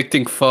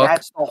contradicting fuck.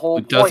 That's the whole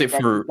who does point. it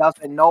That for he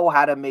doesn't know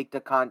how to make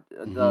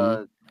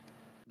the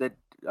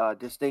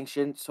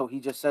distinction, so he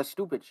just says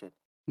stupid shit.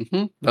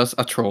 That's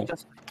a troll.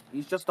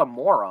 He's just a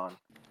moron.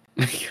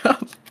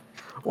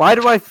 Why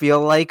do I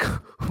feel like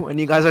when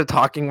you guys are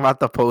talking about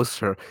the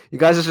poster, you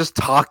guys are just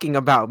talking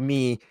about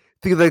me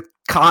through the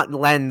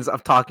lens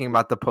of talking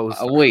about the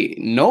poster? Wait,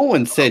 no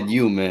one said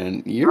you,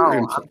 man.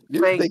 You're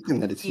thinking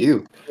that it's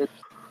you.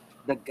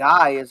 The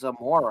guy is a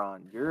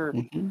moron. You're.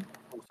 Mm-hmm.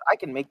 I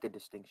can make the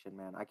distinction,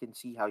 man. I can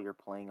see how you're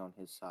playing on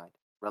his side.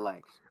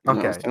 Relax.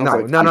 Okay. No.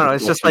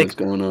 It's just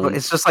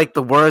like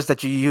the words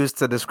that you use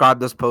to describe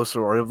this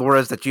poster, or the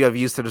words that you have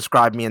used to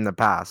describe me in the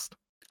past.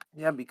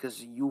 Yeah, because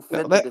you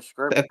fit the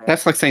description.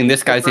 That's like saying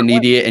this guy's an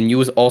idiot, and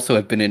you also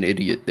have been an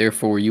idiot.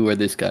 Therefore, you are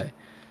this guy.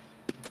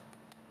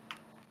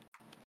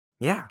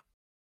 Yeah,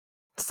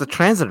 it's the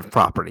transitive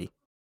property.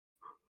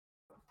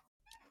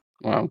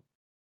 Wow.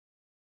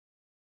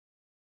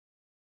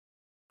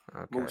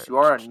 Okay. Moose, you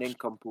are a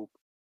nincompoop.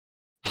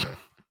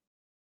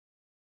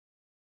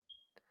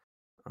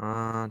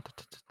 I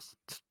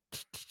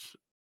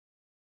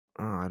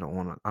don't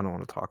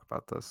want to talk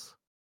about this.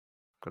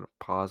 I'm gonna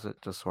pause it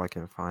just so I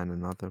can find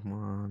another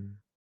one.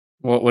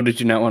 What did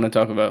you not want to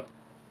talk about?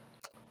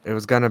 It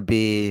was gonna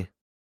be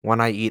when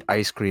I eat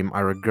ice cream,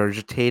 I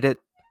regurgitate it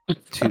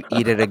to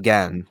eat it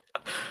again.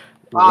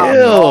 Bro,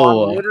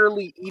 Ew. I'm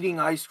literally eating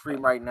ice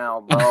cream right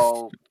now,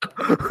 bro.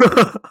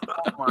 Oh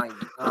my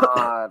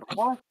god.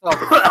 What the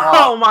fuck?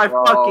 Oh my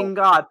bro? fucking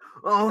god.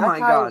 Oh that my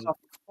guy god. is a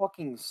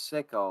fucking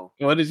sicko.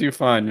 What did you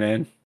find,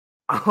 man?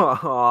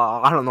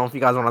 I don't know if you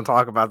guys want to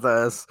talk about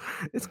this.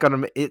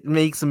 It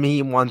makes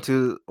me want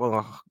to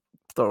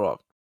throw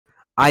up.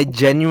 I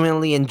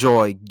genuinely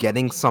enjoy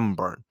getting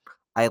sunburn.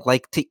 I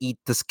like to eat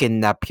the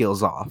skin that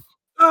peels off.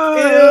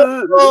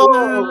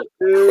 Ew,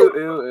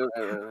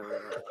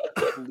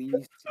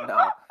 Please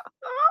no.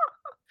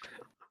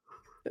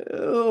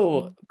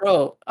 Ew,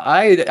 bro,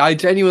 I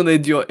genuinely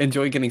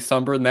enjoy getting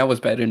sunburned. That was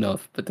bad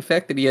enough, but the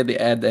fact that he had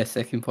to add that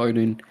second part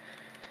in,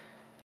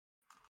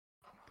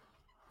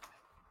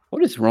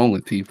 what is wrong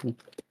with people?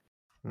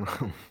 There's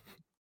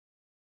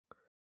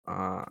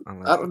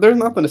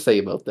nothing to say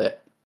about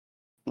that.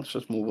 Let's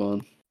just move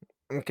on.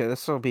 Okay,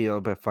 this will be a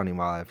little bit funny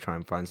while I try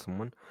and find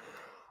someone.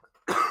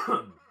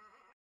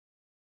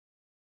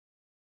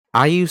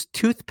 I use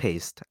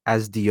toothpaste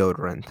as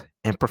deodorant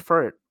and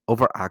prefer it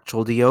over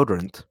actual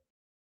deodorant.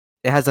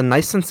 It has a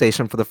nice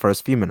sensation for the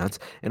first few minutes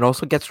and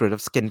also gets rid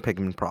of skin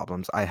pigment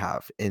problems I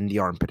have in the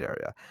armpit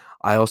area.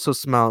 It also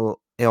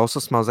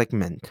smells like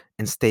mint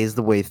and stays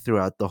the way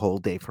throughout the whole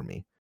day for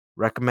me.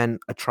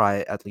 Recommend a try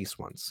it at least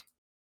once.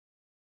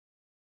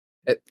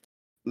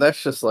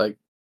 That's just like,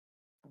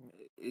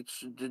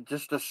 it's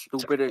just the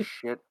stupidest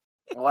shit.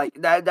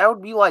 Like that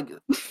would be like,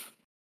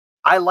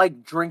 I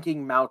like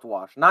drinking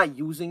mouthwash, not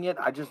using it.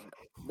 I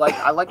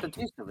like the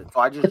taste of it, so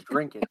I just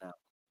drink it now.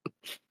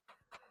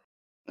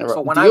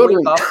 So when I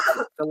wake up,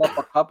 I fill up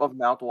a cup of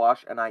mouthwash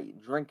and I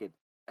drink it.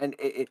 And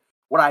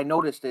what I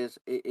noticed is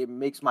it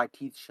makes my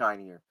teeth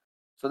shinier.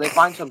 So they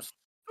find some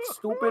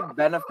stupid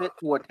benefit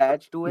to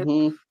attach to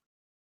it,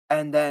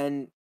 and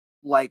then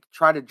like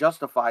try to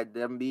justify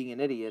them being an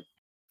idiot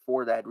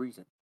for that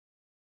reason.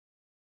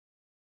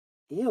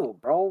 Ew,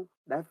 bro,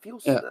 that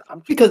feels. yeah,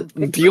 I'm because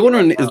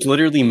deodorant right now. is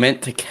literally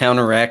meant to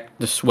counteract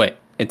the sweat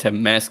and to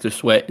mask the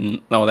sweat and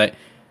all that.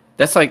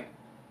 That's like,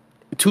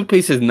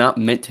 toothpaste is not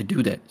meant to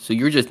do that. So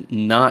you're just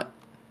not,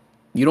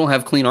 you don't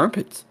have clean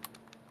armpits.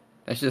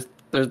 That's just,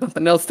 there's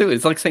nothing else to it.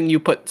 It's like saying you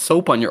put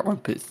soap on your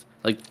armpits.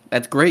 Like,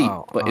 that's great,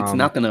 but it's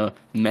not gonna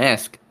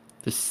mask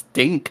the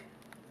stink.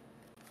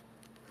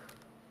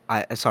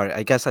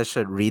 I guess I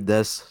should read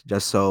this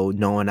just so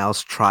no one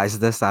else tries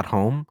this at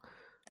home.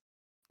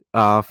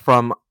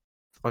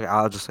 Okay,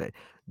 I'll just say,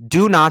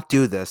 do not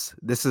do this.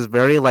 This is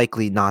very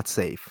likely not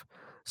safe.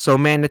 So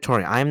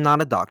mandatory. I am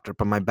not a doctor,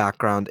 but my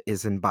background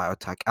is in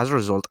biotech. As a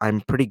result, I'm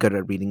pretty good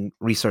at reading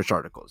research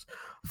articles.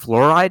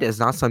 Fluoride is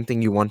not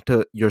something you want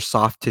your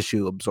soft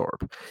tissue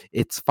absorb.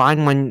 It's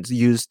fine when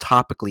used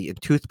topically in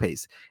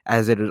toothpaste,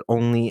 as it is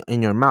only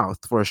in your mouth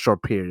for a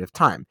short period of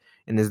time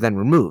and is then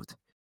removed.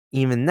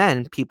 Even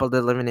then, people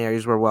that live in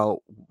areas where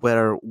well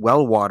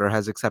water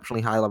has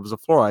exceptionally high levels of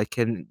fluoride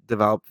can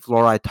develop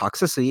fluoride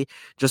toxicity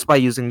just by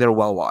using their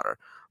well water.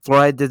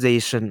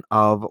 Fluoridization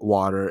of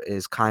water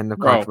is kind of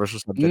controversial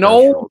subject.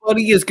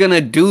 Nobody is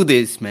gonna do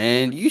this,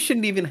 man. You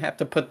shouldn't even have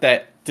to put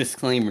that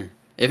disclaimer.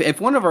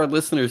 If one of our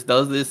listeners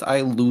does this,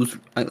 I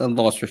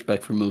lost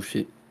respect for move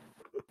shit.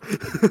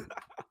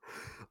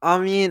 I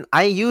mean,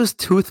 I use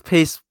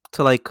toothpaste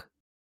to like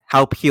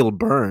help heal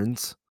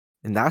burns,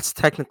 and that's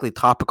technically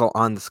topical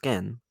on the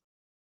skin.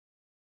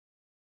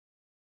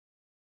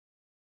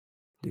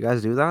 Do you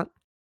guys do that?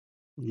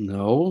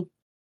 No.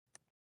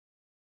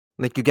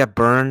 Like you get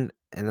burned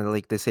and then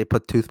like they say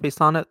put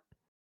toothpaste on it?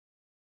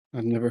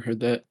 I've never heard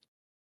that.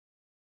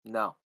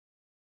 No.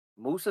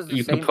 Moose is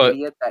the same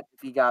idiot that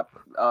if he got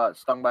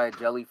stung by a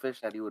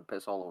jellyfish that he would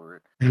piss all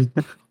over it.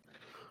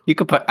 You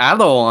could put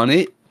aloe on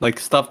it, like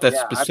stuff that's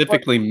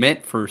specifically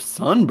meant for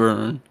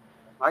sunburn.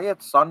 If I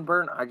get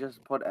sunburn, I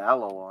just put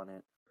aloe on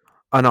it.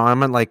 Oh no, I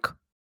meant like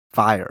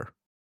fire.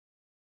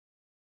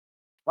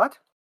 What?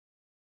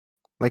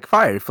 Like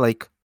fire, if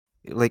like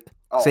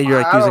say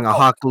you're like using a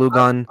hot glue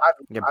gun. I've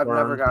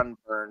never gotten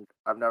burned.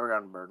 I've never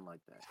gotten burned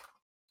like that.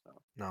 So.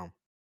 No.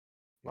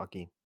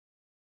 Lucky.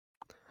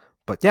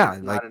 But yeah,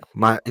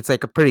 it's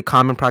like a pretty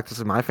common practice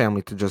in my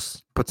family to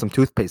just put some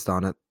toothpaste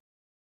on it.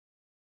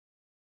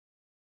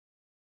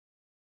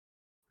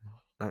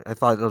 I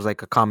thought it was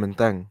like a common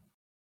thing.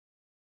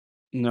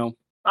 No.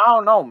 I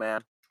don't know,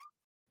 man.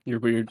 You're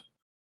weird.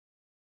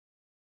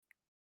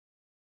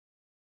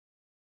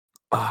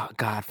 Oh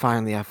God!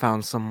 Finally, I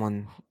found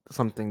something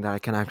that I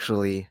can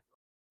actually,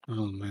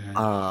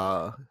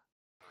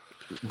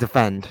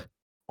 defend,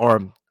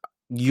 or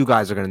you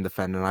guys are gonna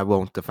defend, and I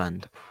won't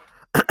defend.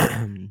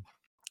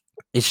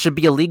 It should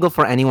be illegal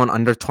for anyone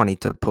under 20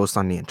 to post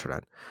on the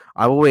internet.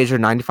 I will wager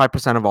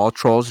 95% of all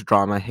trolls,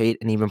 drama, hate,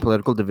 and even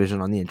political division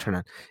on the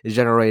internet is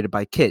generated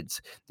by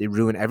kids. They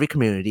ruin every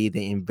community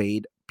they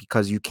invade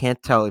because you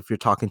can't tell if you're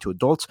talking to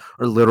adults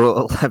or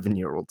literal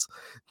 11-year-olds.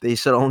 They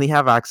should only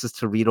have access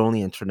to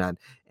read-only internet,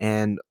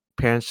 and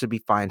parents should be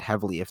fined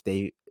heavily if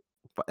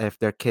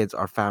their kids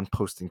are found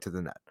posting to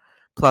the net.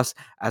 Plus,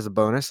 as a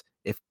bonus,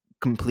 it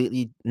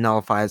completely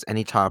nullifies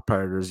any child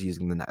predators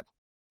using the net.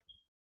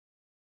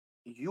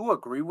 You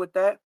agree with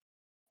that?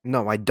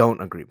 No, I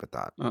don't agree with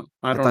that. I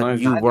don't thought know.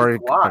 you Neither were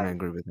do I. going to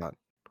agree with that.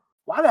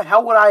 Why the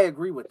hell would I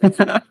agree with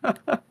that?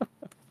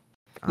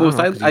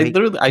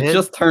 I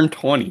just turned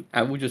 20.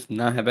 I would just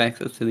not have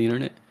access to the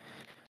internet.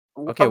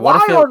 Okay, Why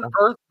on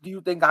earth do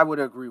you think I would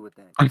agree with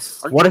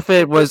that? What if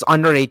it was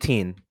under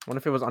 18? What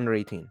if it was under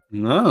 18?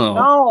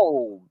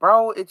 No,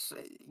 bro.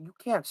 You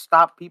can't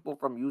stop people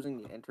from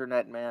using the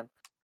internet, man.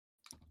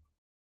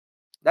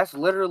 That's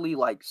literally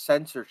like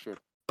censorship.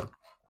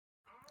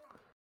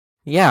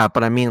 Yeah,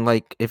 but I mean,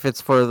 like, if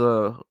it's for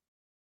the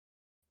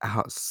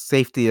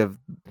safety of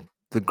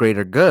the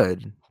greater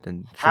good,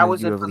 then How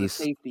is you it at for the least...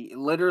 safety?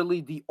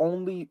 Literally, the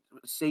only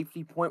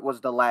safety point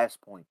was the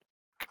last point.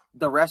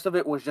 The rest of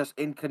it was just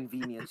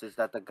inconveniences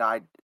that the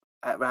guy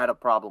had a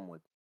problem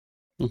with.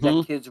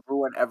 That kids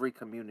ruin every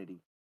community.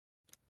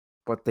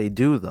 But they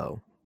do,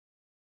 though.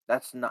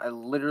 That's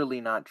literally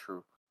not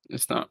true.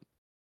 It's not.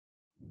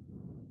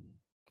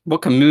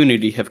 What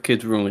community have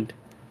kids ruined?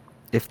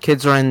 If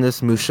kids are in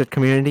this moose shit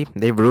community,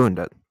 they've ruined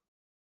it.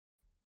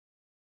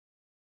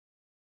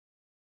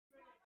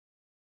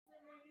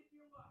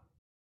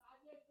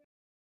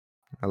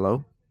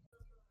 Hello?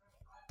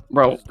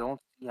 Bro. I just don't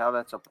see how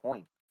that's a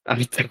point.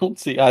 I don't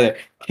see either.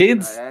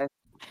 Kids. I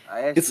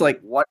asked it's you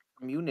like what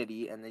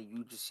community, and then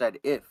you just said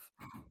if.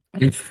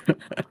 Give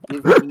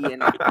me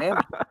an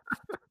example.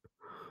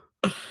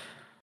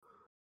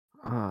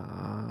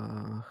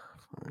 Fine.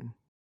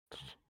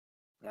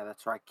 Yeah,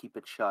 that's right. Keep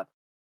it shut.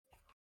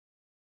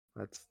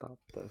 Let's stop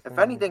this. If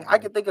anything, I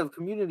could think of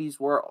communities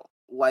where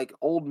like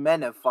old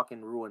men have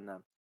fucking ruined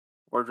them,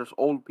 or just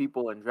old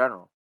people in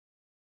general.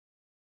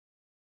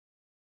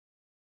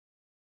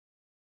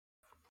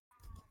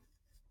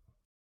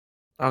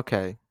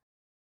 Okay.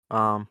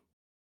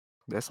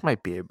 This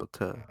might be able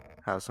to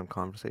have some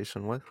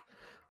conversation with.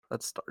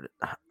 Let's start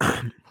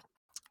it.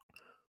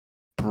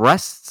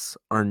 Breasts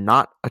are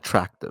not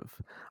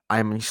attractive. I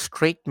am a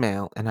straight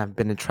male and have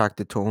been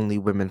attracted to only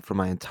women for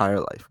my entire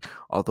life.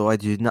 Although I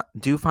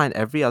do find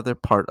every other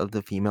part of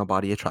the female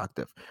body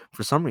attractive.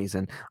 For some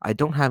reason, I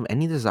don't have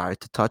any desire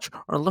to touch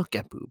or look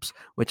at boobs,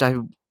 which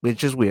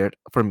is weird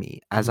for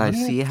me, as I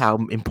see how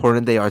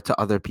important they are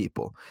to other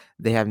people.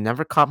 They have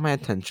never caught my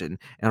attention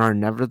and are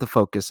never the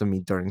focus for me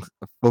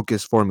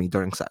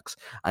during sex.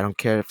 I don't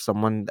care if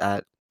someone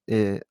that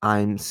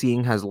I'm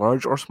seeing has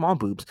large or small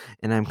boobs,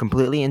 and I'm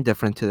completely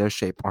indifferent to their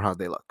shape or how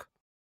they look.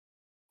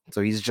 So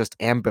he's just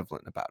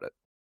ambivalent about it.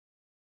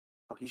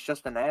 Oh, he's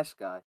just an ass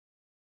guy.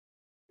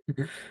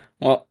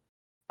 Well,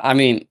 I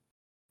mean,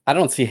 I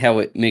don't see how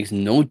it makes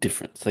no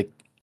difference. Like,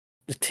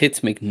 the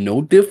tits make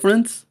no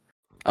difference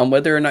on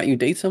whether or not you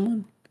date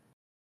someone.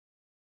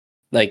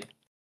 Like,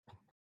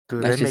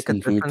 do they make a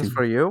difference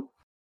for you?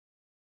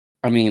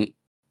 I mean,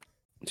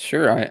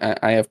 sure.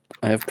 I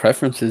have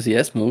preferences.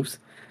 Yes, most.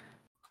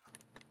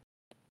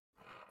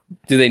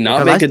 Do they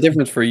not make a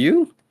difference for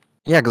you?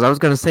 Yeah, because I was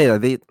gonna say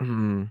that they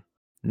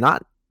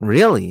not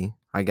really.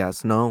 I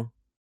guess no.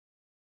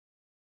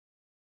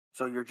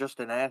 So you're just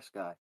an ass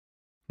guy.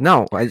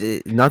 No,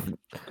 nothing.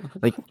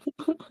 Like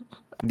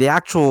the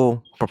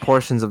actual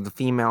proportions of the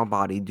female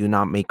body do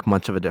not make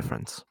much of a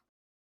difference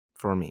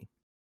for me.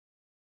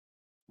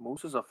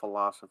 Moose is a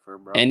philosopher,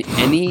 bro.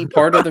 Any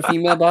part of the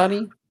female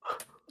body?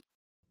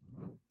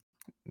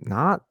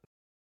 Not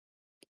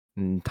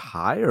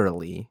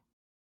entirely.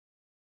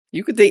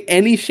 You could date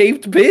any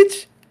shaped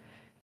bitch?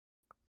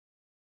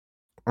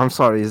 I'm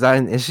sorry, is that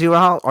an issue,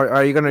 Al? Or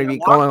are you going to be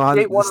going on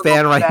the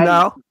stand right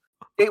now?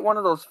 Date one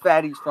of those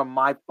fatties from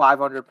My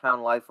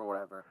 500-Pound Life or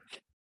whatever.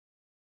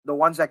 The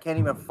ones that can't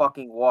even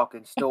fucking walk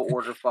and still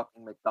order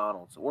fucking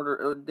McDonald's.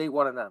 Date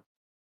one of them.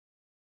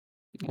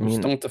 I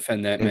mean, don't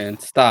defend that, man.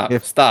 Stop.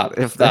 If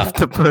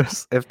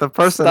the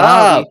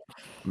personality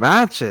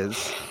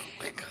matches.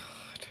 Oh my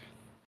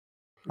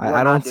God.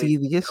 I don't see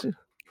the issue.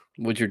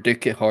 Would your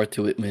dick get hard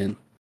to it, man?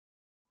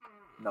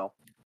 No.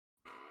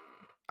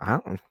 I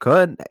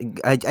could.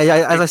 As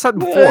I said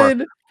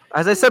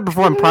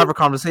before in private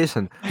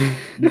conversation,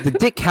 the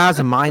dick has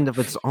a mind of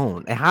its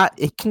own.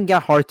 It can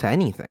get hard to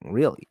anything,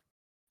 really.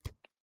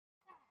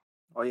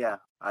 Oh yeah,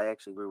 I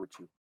actually agree with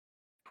you.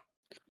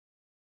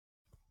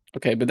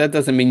 Okay, but that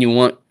doesn't mean you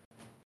want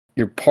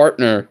your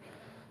partner.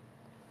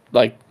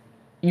 Like,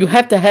 you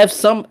have to have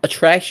some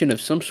attraction of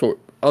some sort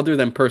other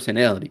than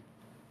personality.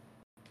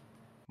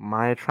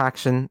 My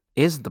attraction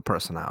is the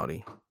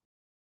personality.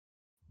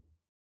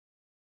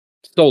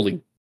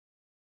 Solely.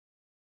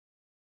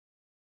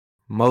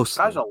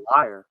 Mostly. This guy's a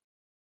liar.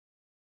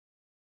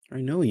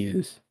 I know he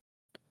is.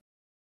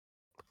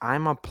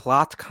 I'm a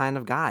plot kind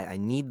of guy. I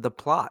need the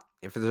plot.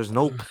 If there's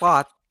no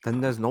plot,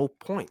 then there's no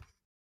point.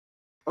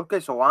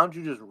 Okay, so why don't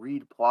you just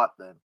read plot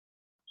then?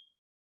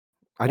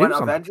 When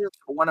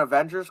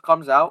Avengers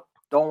comes out,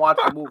 don't watch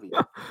the movie.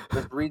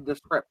 Just read the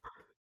script.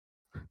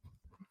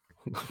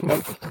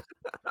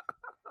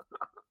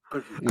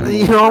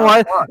 You know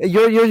what?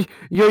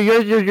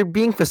 You're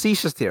being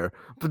facetious here.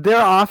 But there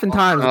are often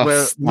times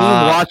where me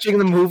watching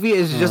the movie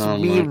is just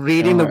me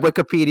reading the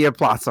Wikipedia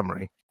plot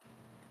summary.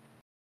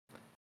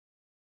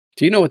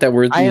 Do you know what that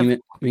word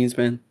means,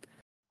 man?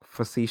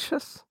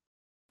 Facetious?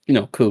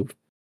 Cool.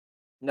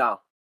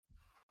 No.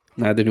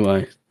 Neither do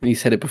I. He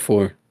said it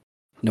before.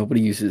 Nobody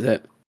uses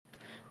that.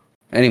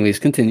 Anyways,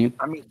 continue.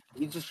 I mean,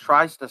 he just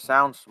tries to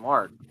sound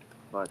smart,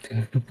 but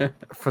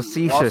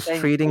Facetious, saying-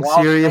 treating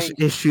while serious saying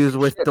issues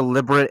with shit.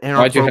 deliberate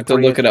Why'd you have to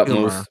look it up,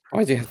 humor. Moose?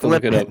 Why'd you have to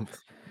look it up? Flippant.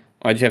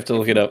 Why'd you have to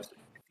look it up?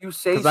 If you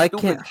say 'Cause I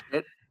stupid can't-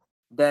 shit,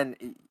 then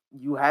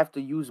you have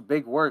to use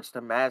big words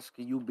to mask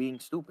you being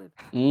stupid.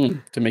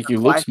 To make you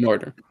look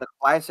smarter. The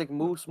classic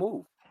Moose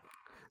move.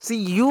 See,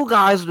 you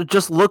guys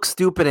just look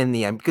stupid in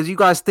the end because you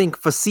guys think I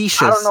facetious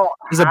don't know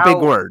is a big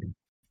how- word.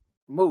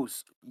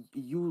 Moose,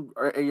 you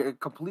are you're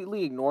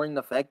completely ignoring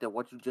the fact that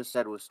what you just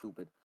said was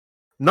stupid.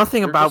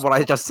 Nothing You're about just- what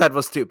I just said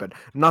was stupid.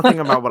 Nothing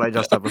about what I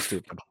just said was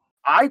stupid.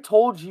 I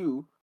told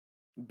you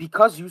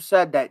because you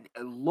said that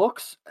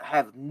looks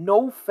have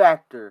no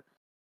factor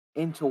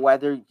into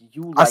whether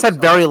you like I said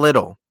very somebody.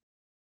 little.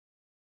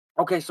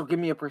 Okay, so give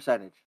me a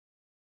percentage.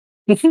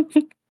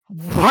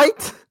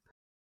 What?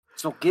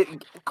 So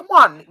come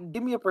on,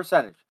 give me a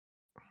percentage.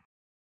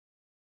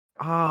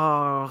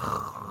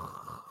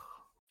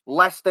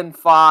 Less than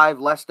 5,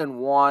 less than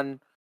 1,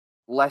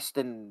 less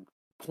than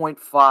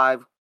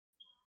 0.5.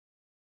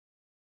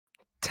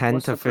 10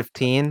 What's to the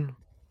 15.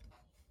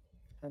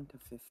 10 to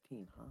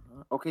 15.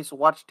 Okay, so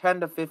watch 10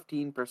 to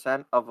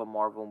 15% of a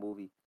Marvel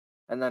movie,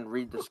 and then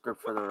read the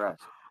script for the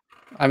rest.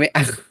 I mean,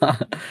 I don't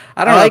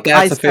know if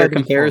that's a fair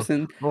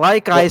comparison.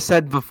 I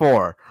said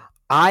before,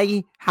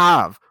 I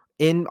have,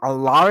 in a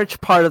large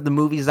part of the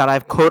movies that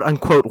I've quote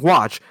unquote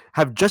watched,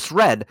 have just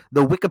read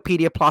the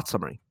Wikipedia plot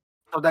summary.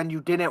 So then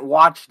you didn't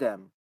watch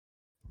them.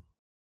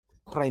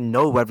 But I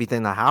know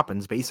everything that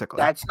happens, basically.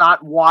 That's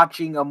not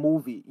watching a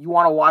movie. You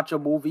want to watch a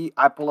movie?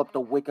 I pull up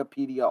the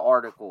Wikipedia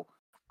article.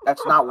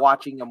 That's not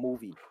watching a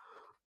movie.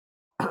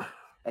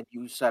 And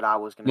you said I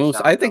was going to. Moose,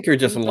 I think you're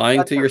just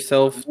lying to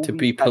yourself to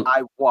be.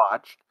 I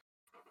watched,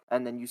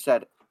 and then you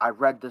said I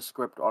read the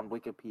script on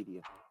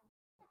Wikipedia.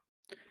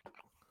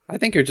 I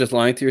think you're just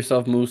lying to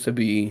yourself, Moose, to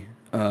be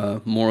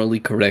morally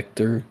correct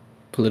or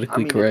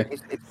politically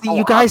correct. It's See, so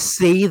you guys obvious.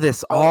 say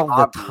this all the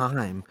obvious.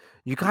 time.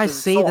 You guys Because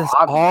it's say so this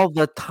obvious. all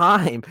the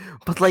time,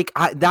 but like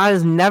that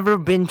has never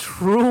been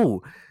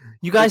true.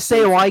 You guys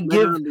say, "Oh, It's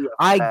literally a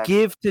I fact.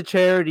 give to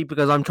charity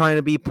because I'm trying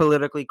to be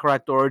politically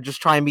correct or just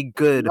trying to be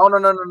good."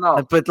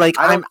 No. But like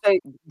I don't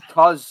say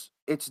because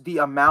it's the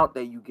amount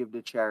that you give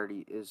to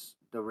charity is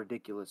the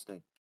ridiculous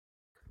thing.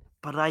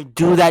 But I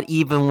do that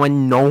even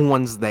when no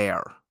one's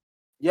there.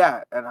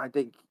 Yeah, and I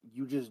think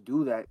you just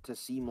do that to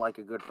seem like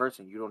a good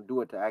person. You don't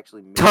do it to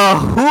actually make. To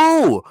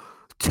who?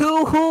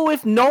 To who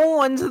if no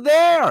one's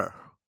there?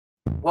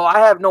 Well, I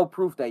have no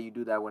proof that you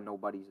do that when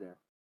nobody's there.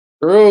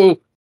 True.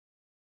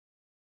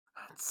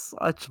 That's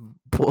such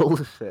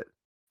bullshit.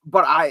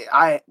 But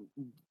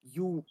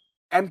you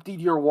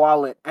emptied your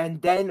wallet and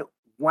then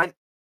went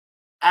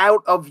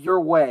out of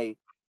your way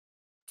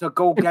to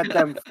go get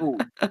them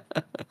food.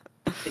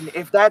 And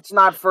if that's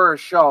not for a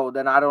show,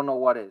 then I don't know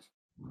what is.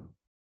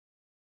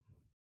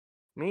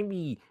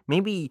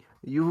 Maybe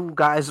you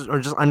guys are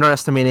just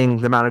underestimating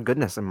the amount of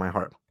goodness in my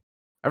heart.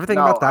 Everything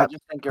No, about that. I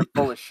just think you're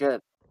full of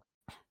shit.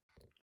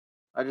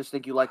 I just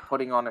think you like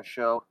putting on a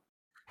show.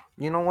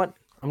 You know what?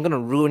 I'm gonna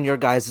ruin your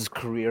guys'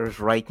 careers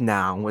right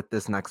now with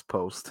this next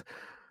post.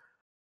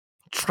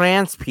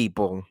 Trans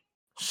people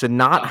should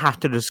not have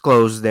to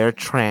disclose their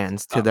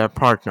trans to their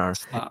partner.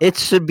 It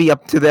should be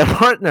up to their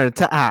partner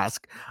to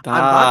ask. I'm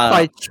not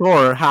quite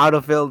sure how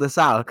to fill this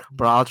out,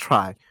 but I'll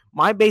try.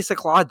 My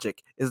basic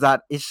logic is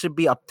that it should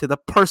be up to the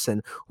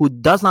person who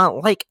does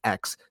not like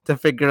X to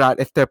figure out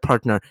if their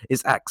partner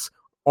is X.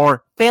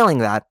 Or failing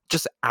that,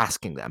 just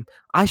asking them.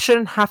 I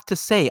shouldn't have to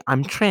say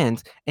I'm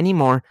trans any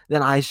more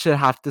than I should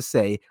have to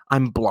say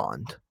I'm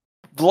blonde.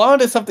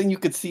 Blonde is something you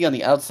could see on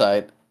the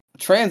outside.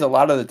 Trans, a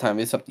lot of the time,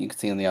 is something you can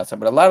see on the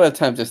outside, but a lot of the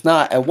times it's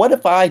not. And what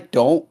if I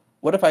don't?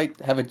 What if I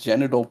have a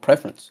genital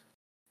preference?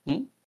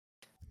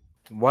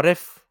 What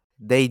if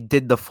they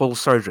did the full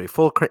surgery,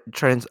 full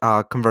trans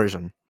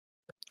conversion?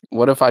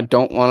 What if I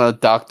don't want a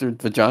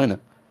doctored vagina?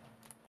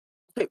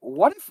 Okay,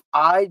 what if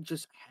I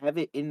just have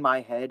it in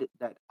my head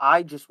that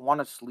I just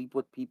want to sleep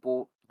with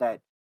people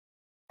that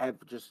have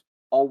just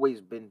always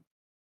been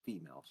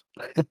females?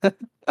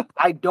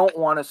 I don't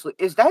want to sleep.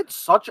 Is that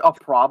such a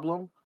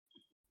problem?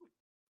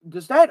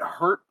 Does that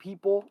hurt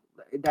people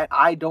that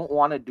I don't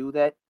want to do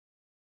that?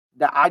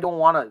 That I don't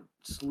want to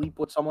sleep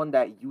with someone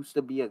that used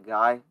to be a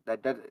guy?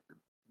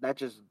 That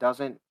just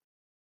doesn't.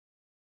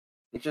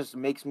 It just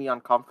makes me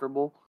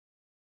uncomfortable.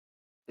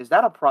 Is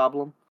that a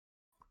problem?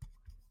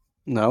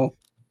 No.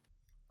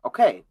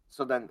 Okay,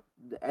 so then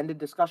the end of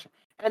discussion.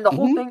 And the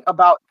whole thing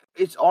about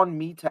it's on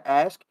me to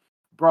ask,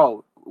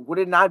 bro, would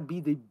it not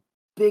be the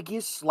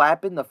biggest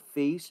slap in the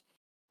face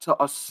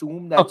to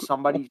assume that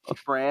somebody's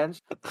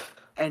trans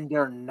and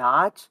they're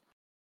not?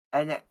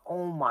 And that,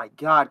 oh my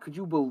god, could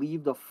you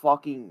believe the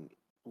fucking,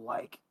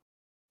 like,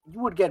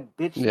 you would get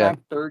bitch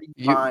smacked 30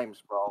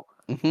 times, bro.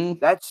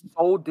 That's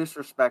so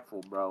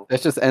disrespectful, bro.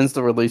 That just ends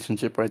the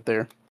relationship right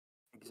there.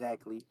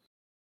 Exactly.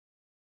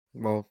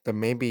 Well, then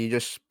maybe you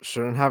just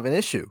shouldn't have an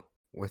issue.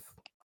 with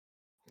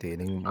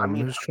dating a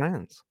woman who's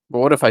trans. But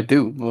what if I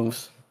do,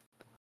 Moose?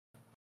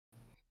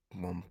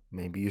 Well,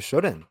 maybe you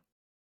shouldn't.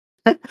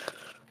 I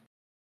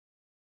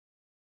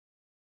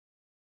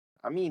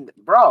mean,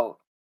 bro,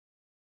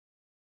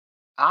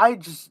 I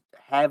just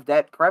have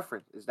that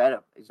preference. Is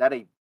that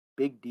a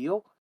big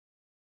deal?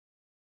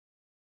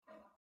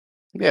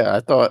 Yeah,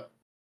 I thought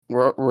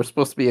we're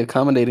supposed to be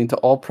accommodating to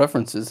all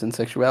preferences and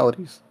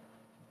sexualities.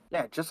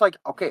 Yeah, just like,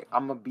 okay,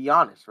 I'm gonna be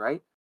honest,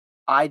 right?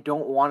 I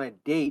don't want to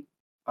date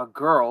a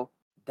girl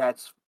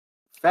that's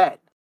fat.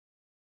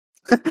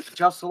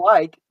 Just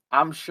like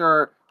I'm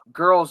sure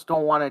girls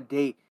don't want to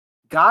date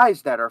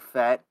guys that are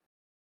fat,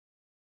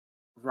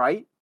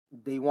 right?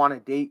 They want to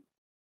date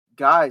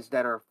guys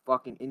that are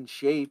fucking in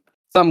shape.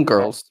 Some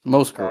girls,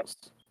 most girls,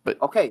 but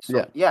okay,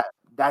 so yeah,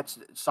 that's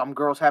some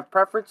girls have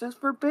preferences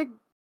for big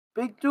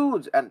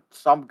dudes, and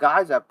some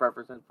guys have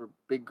preferences for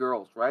big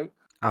girls, right?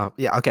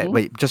 Yeah. Okay.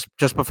 Wait.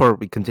 Just before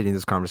we continue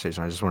this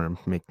conversation, I just want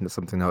to make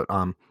something note.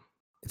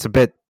 It's a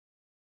bit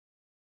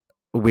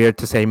weird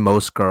to say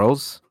most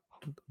girls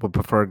would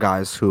prefer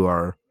guys who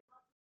are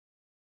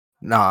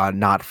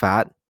not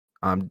fat.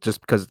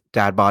 Just because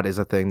dad bod is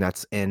a thing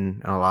that's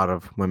in, and a lot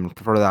of women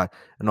prefer that,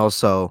 and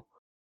also,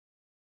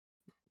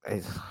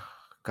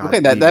 God, okay,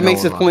 that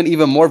makes his point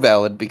even more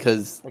valid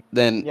because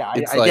then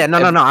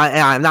I'm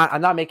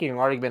not making an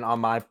argument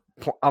on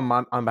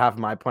behalf of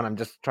my point. I'm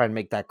just trying to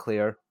make that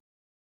clear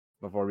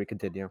before we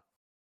continue.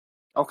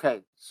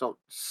 Okay, so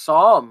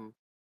some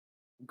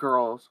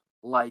girls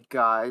like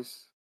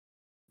guys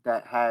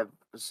that have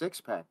a six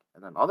pack,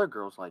 and then other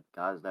girls like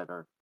guys that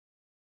are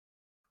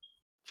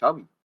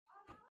chubby.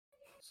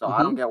 So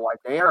I don't get why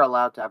they are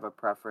allowed to have a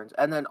preference.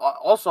 And then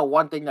also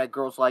one thing that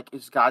girls like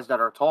is guys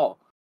that are tall.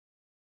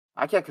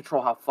 I can't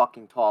control how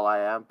fucking tall I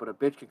am, but a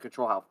bitch can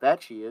control how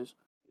fat she is.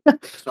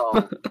 So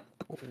I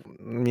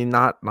mean,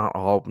 not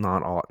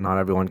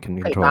everyone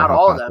can control. Not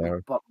all of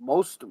them, but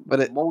most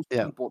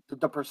people.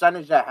 The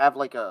percentage that have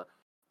like a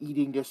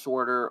eating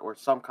disorder or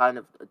some kind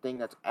of thing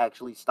that's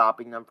actually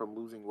stopping them from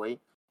losing weight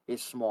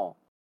is small.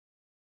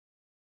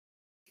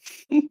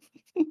 I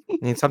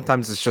mean,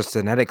 sometimes it's just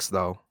genetics,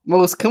 though.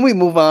 Moose, can we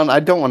move on? I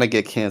don't want to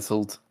get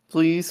canceled,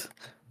 please.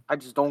 I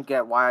just don't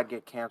get why I'd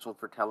get canceled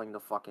for telling the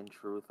fucking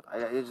truth.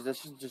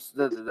 This is just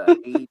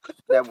the age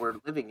that we're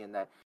living in.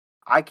 That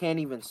I can't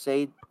even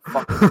say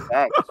fucking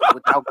facts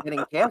without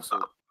getting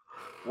canceled.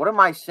 What am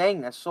I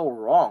saying that's so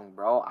wrong,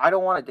 bro? I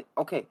don't want to.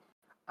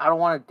 I don't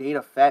want to date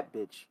a fat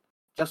bitch.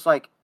 Just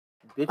like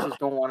bitches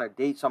don't want to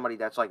date somebody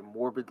that's like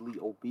morbidly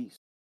obese.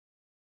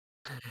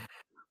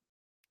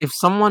 If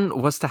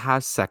someone was to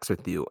have sex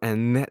with you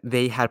and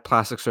they had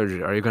plastic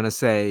surgery, are you gonna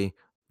say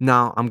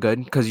no? I'm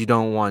good because you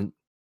don't want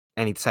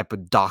any type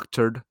of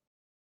doctored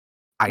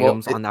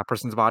items on that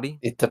person's body?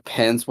 It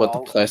depends what the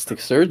plastic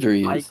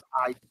surgery is.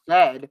 I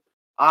said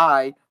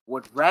I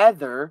would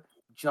rather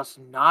just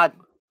not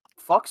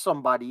fuck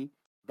somebody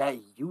that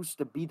used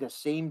to be the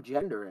same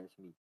gender as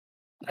me.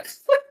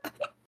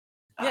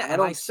 Yeah, I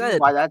don't see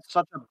why that's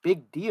such a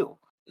big deal.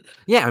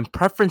 Yeah, and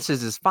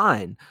preferences is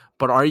fine,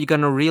 but are you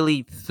gonna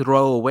really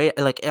throw away?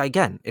 Like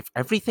again, if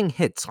everything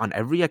hits on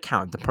every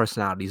account, the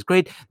personality is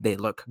great, they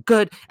look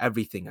good,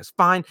 everything is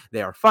fine,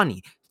 they are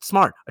funny,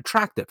 smart,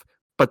 attractive,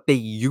 but they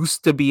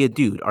used to be a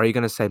dude, are you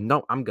gonna say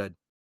no? I'm good.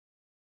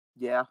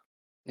 Yeah.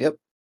 Yep.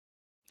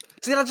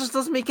 See, that just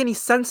doesn't make any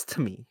sense to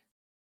me.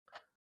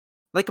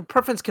 Like a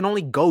preference can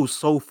only go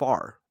so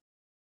far.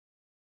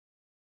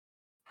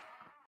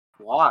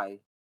 Why?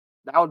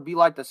 That would be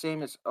like the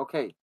same as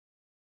okay.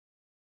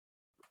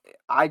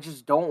 I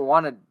just don't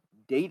want to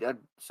date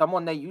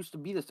someone that used to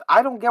be this.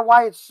 I don't get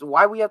why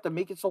we have to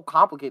make it so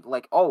complicated.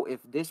 Like, oh, if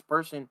this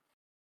person,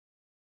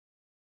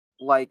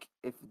 like,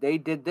 if they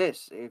did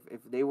this, if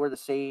they were the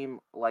same,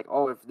 like,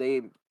 oh, if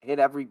they hit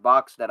every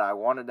box that I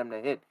wanted them to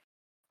hit,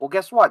 well,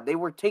 guess what? They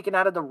were taken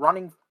out of the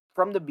running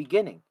from the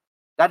beginning.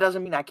 That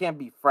doesn't mean I can't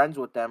be friends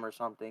with them or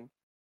something.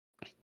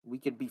 We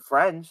could be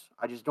friends.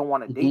 I just don't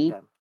want to date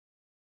them.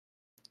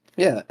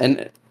 Yeah,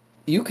 and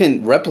you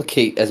can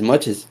replicate as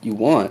much as you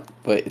want,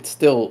 but it's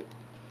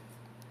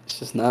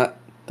just not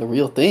the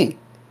real thing.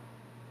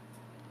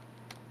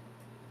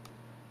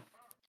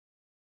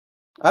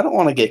 I don't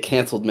want to get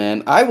canceled,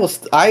 man. I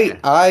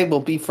will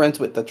be friends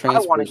with the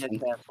trans person.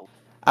 Get canceled.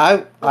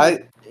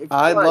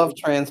 I love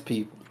trans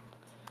people.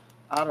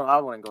 I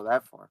wouldn't go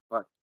that far,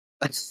 but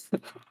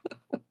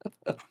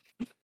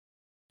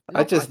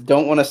I just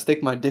don't want to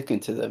stick my dick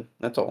into them.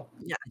 That's all.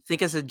 Yeah, I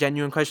think it's a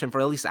genuine question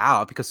for at least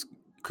Al, because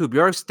Coop,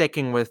 you're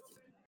sticking with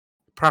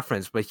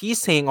preference, but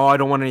he's saying, "Oh, I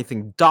don't want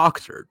anything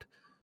doctored."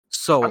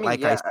 So, I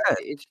said,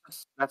 it's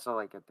just that's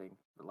a thing.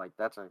 Like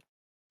that's a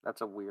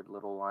weird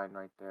little line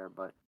right there.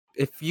 But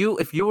if you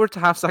were to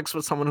have sex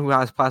with someone who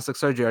has plastic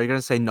surgery, are you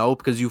gonna say no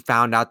because you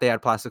found out they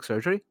had plastic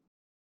surgery?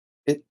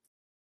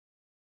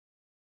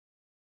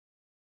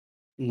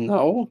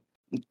 No.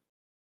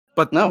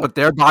 But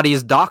their body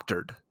is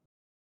doctored.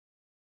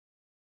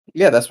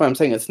 Yeah, that's what I'm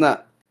saying. It's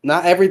not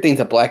everything's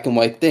a black and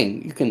white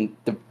thing. You can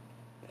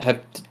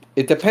have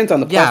It depends on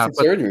the plastic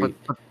surgery.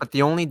 But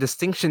the only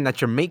distinction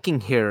that you're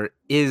making here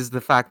is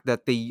the fact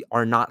that they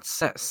are not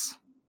cis.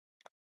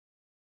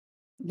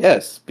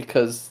 Yes,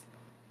 because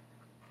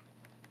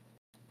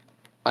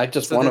I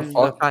just want to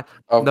fuck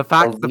the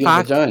fact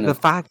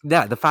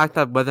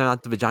that whether or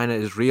not the vagina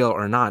is real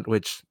or not,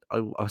 which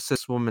a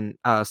cis woman,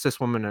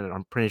 and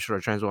I'm pretty sure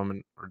a trans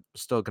woman are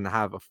still going to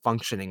have a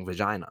functioning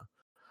vagina.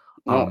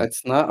 No,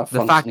 it's not a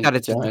functioning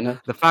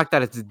vagina. The fact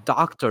that it's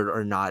doctored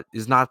or not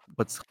is not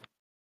what's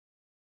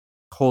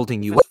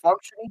holding you. If it's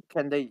functioning,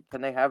 can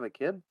they have a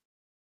kid?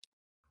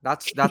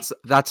 That's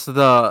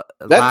the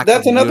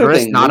that's another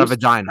uterus, thing. not a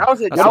vagina. That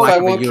was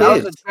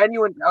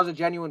a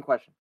genuine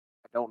question.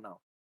 I don't know.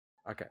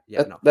 Okay,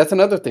 yeah, that's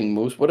another thing,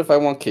 Moose. What if I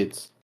want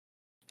kids?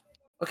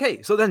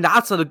 Okay, so then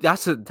that's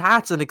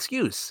an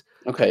excuse.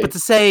 Okay, but to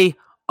say,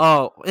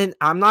 and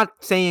I'm not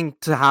saying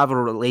to have a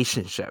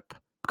relationship,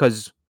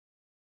 because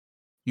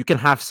you can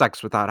have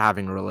sex without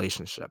having a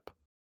relationship.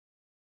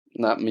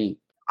 Not me.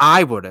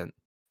 I wouldn't,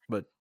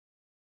 but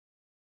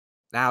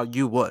now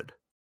you would.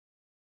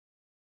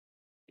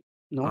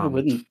 No, I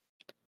wouldn't.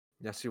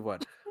 Yes, you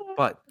would.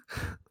 But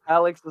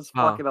Alex is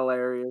fucking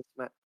hilarious,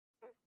 man.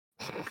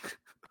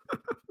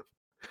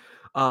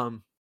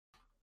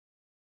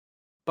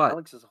 But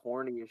Alex is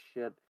horny as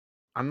shit.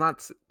 I'm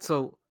not.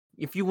 So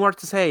if you were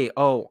to say,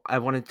 "Oh, I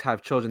wanted to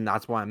have children,"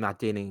 that's why I'm not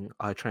dating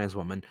a trans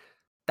woman.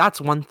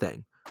 That's one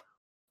thing.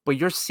 But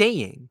you're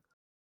saying,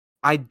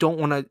 I don't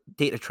want to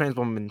date a trans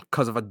woman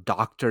because of a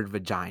doctored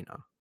vagina.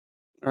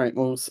 All right,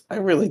 Moose. I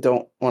really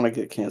don't want to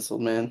get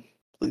canceled, man.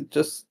 Please,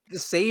 just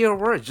say your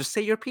words. Just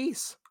say your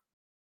piece.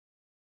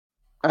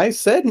 I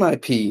said my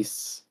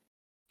piece.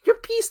 Your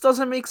piece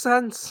doesn't make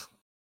sense.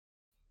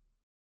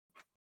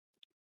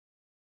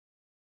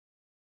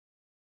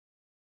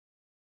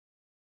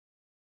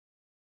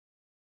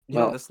 You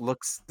know, this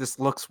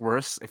looks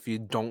worse if you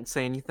don't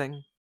say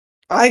anything.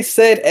 I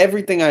said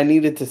everything I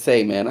needed to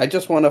say, man. I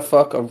just want to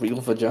fuck a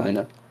real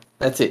vagina.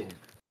 That's it.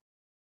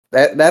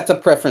 That's a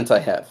preference I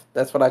have.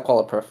 That's what I call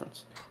a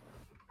preference.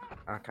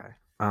 Okay.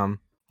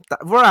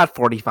 We're at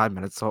 45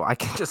 minutes, so I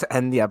can just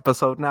end the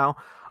episode now.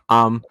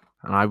 And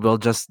I will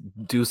just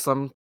do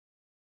some.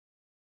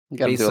 You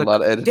gotta do a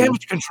lot of editing.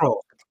 Damage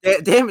control.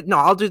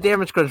 I'll do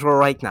damage control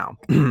right now.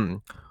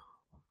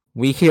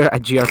 We here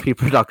at GRP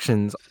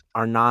Productions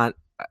are not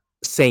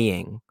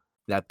saying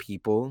that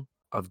people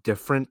of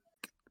different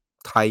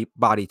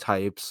body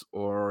types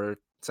or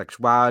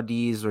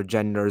sexualities or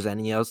genders,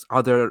 any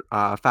other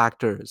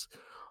factors,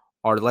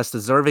 are less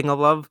deserving of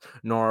love,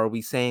 nor are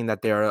we saying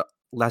that they're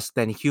less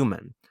than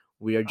human.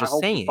 We are just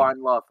saying. You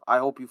find love. I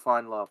hope you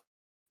find love.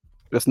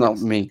 It's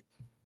not me.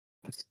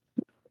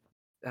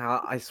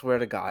 I swear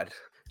to God.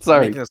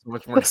 Sorry. Making this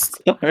much more.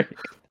 Sorry.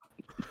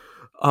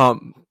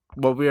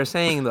 What we are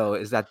saying though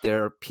is that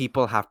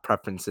people have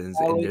preferences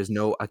and there's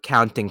no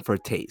accounting for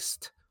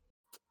taste,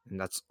 and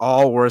that's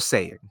all we're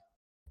saying.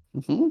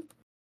 Mm-hmm.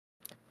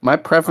 My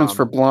preference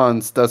for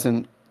blondes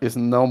is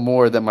no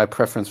more than my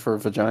preference for a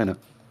vagina.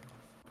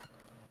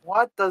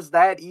 What does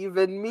that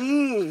even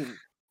mean?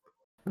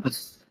 Do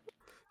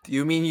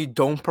you mean you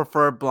don't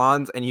prefer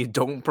blondes and you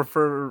don't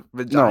prefer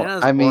vaginas? No,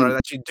 I mean, or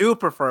that you do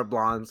prefer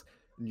blondes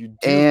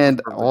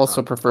and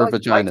also prefer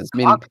vaginas.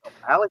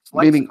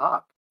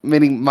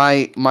 Meaning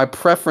my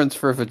preference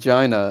for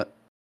vagina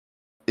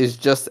is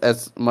just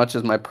as much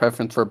as my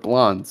preference for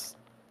blondes.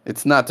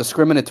 It's not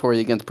discriminatory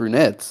against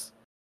brunettes.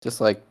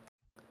 Just like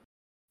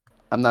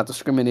I'm not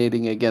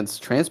discriminating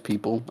against trans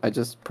people. I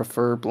just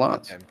prefer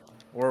blondes. Okay.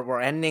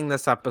 We're ending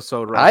this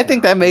episode right now. I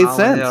think that made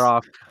sense.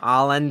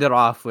 I'll end it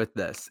off with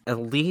this. At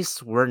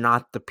least we're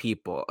not the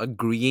people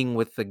agreeing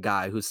with the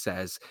guy who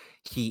says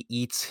he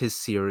eats his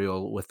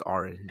cereal with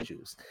orange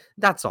juice.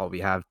 That's all we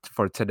have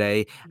for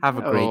today. Have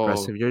a great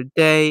rest of your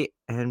day.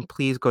 And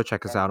please go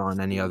check us out on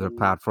any other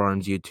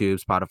platforms,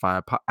 YouTube,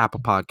 Spotify,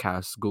 Apple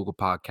Podcasts, Google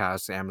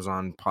Podcasts,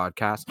 Amazon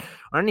Podcasts,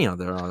 or any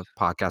other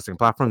podcasting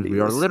platforms. We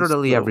are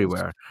literally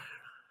everywhere.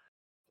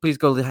 Please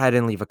go ahead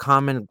and leave a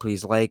comment.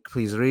 Please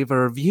please leave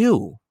a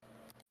review.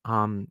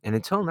 And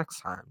until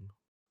next time,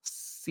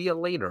 see you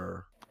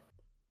later.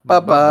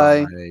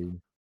 Bye-bye.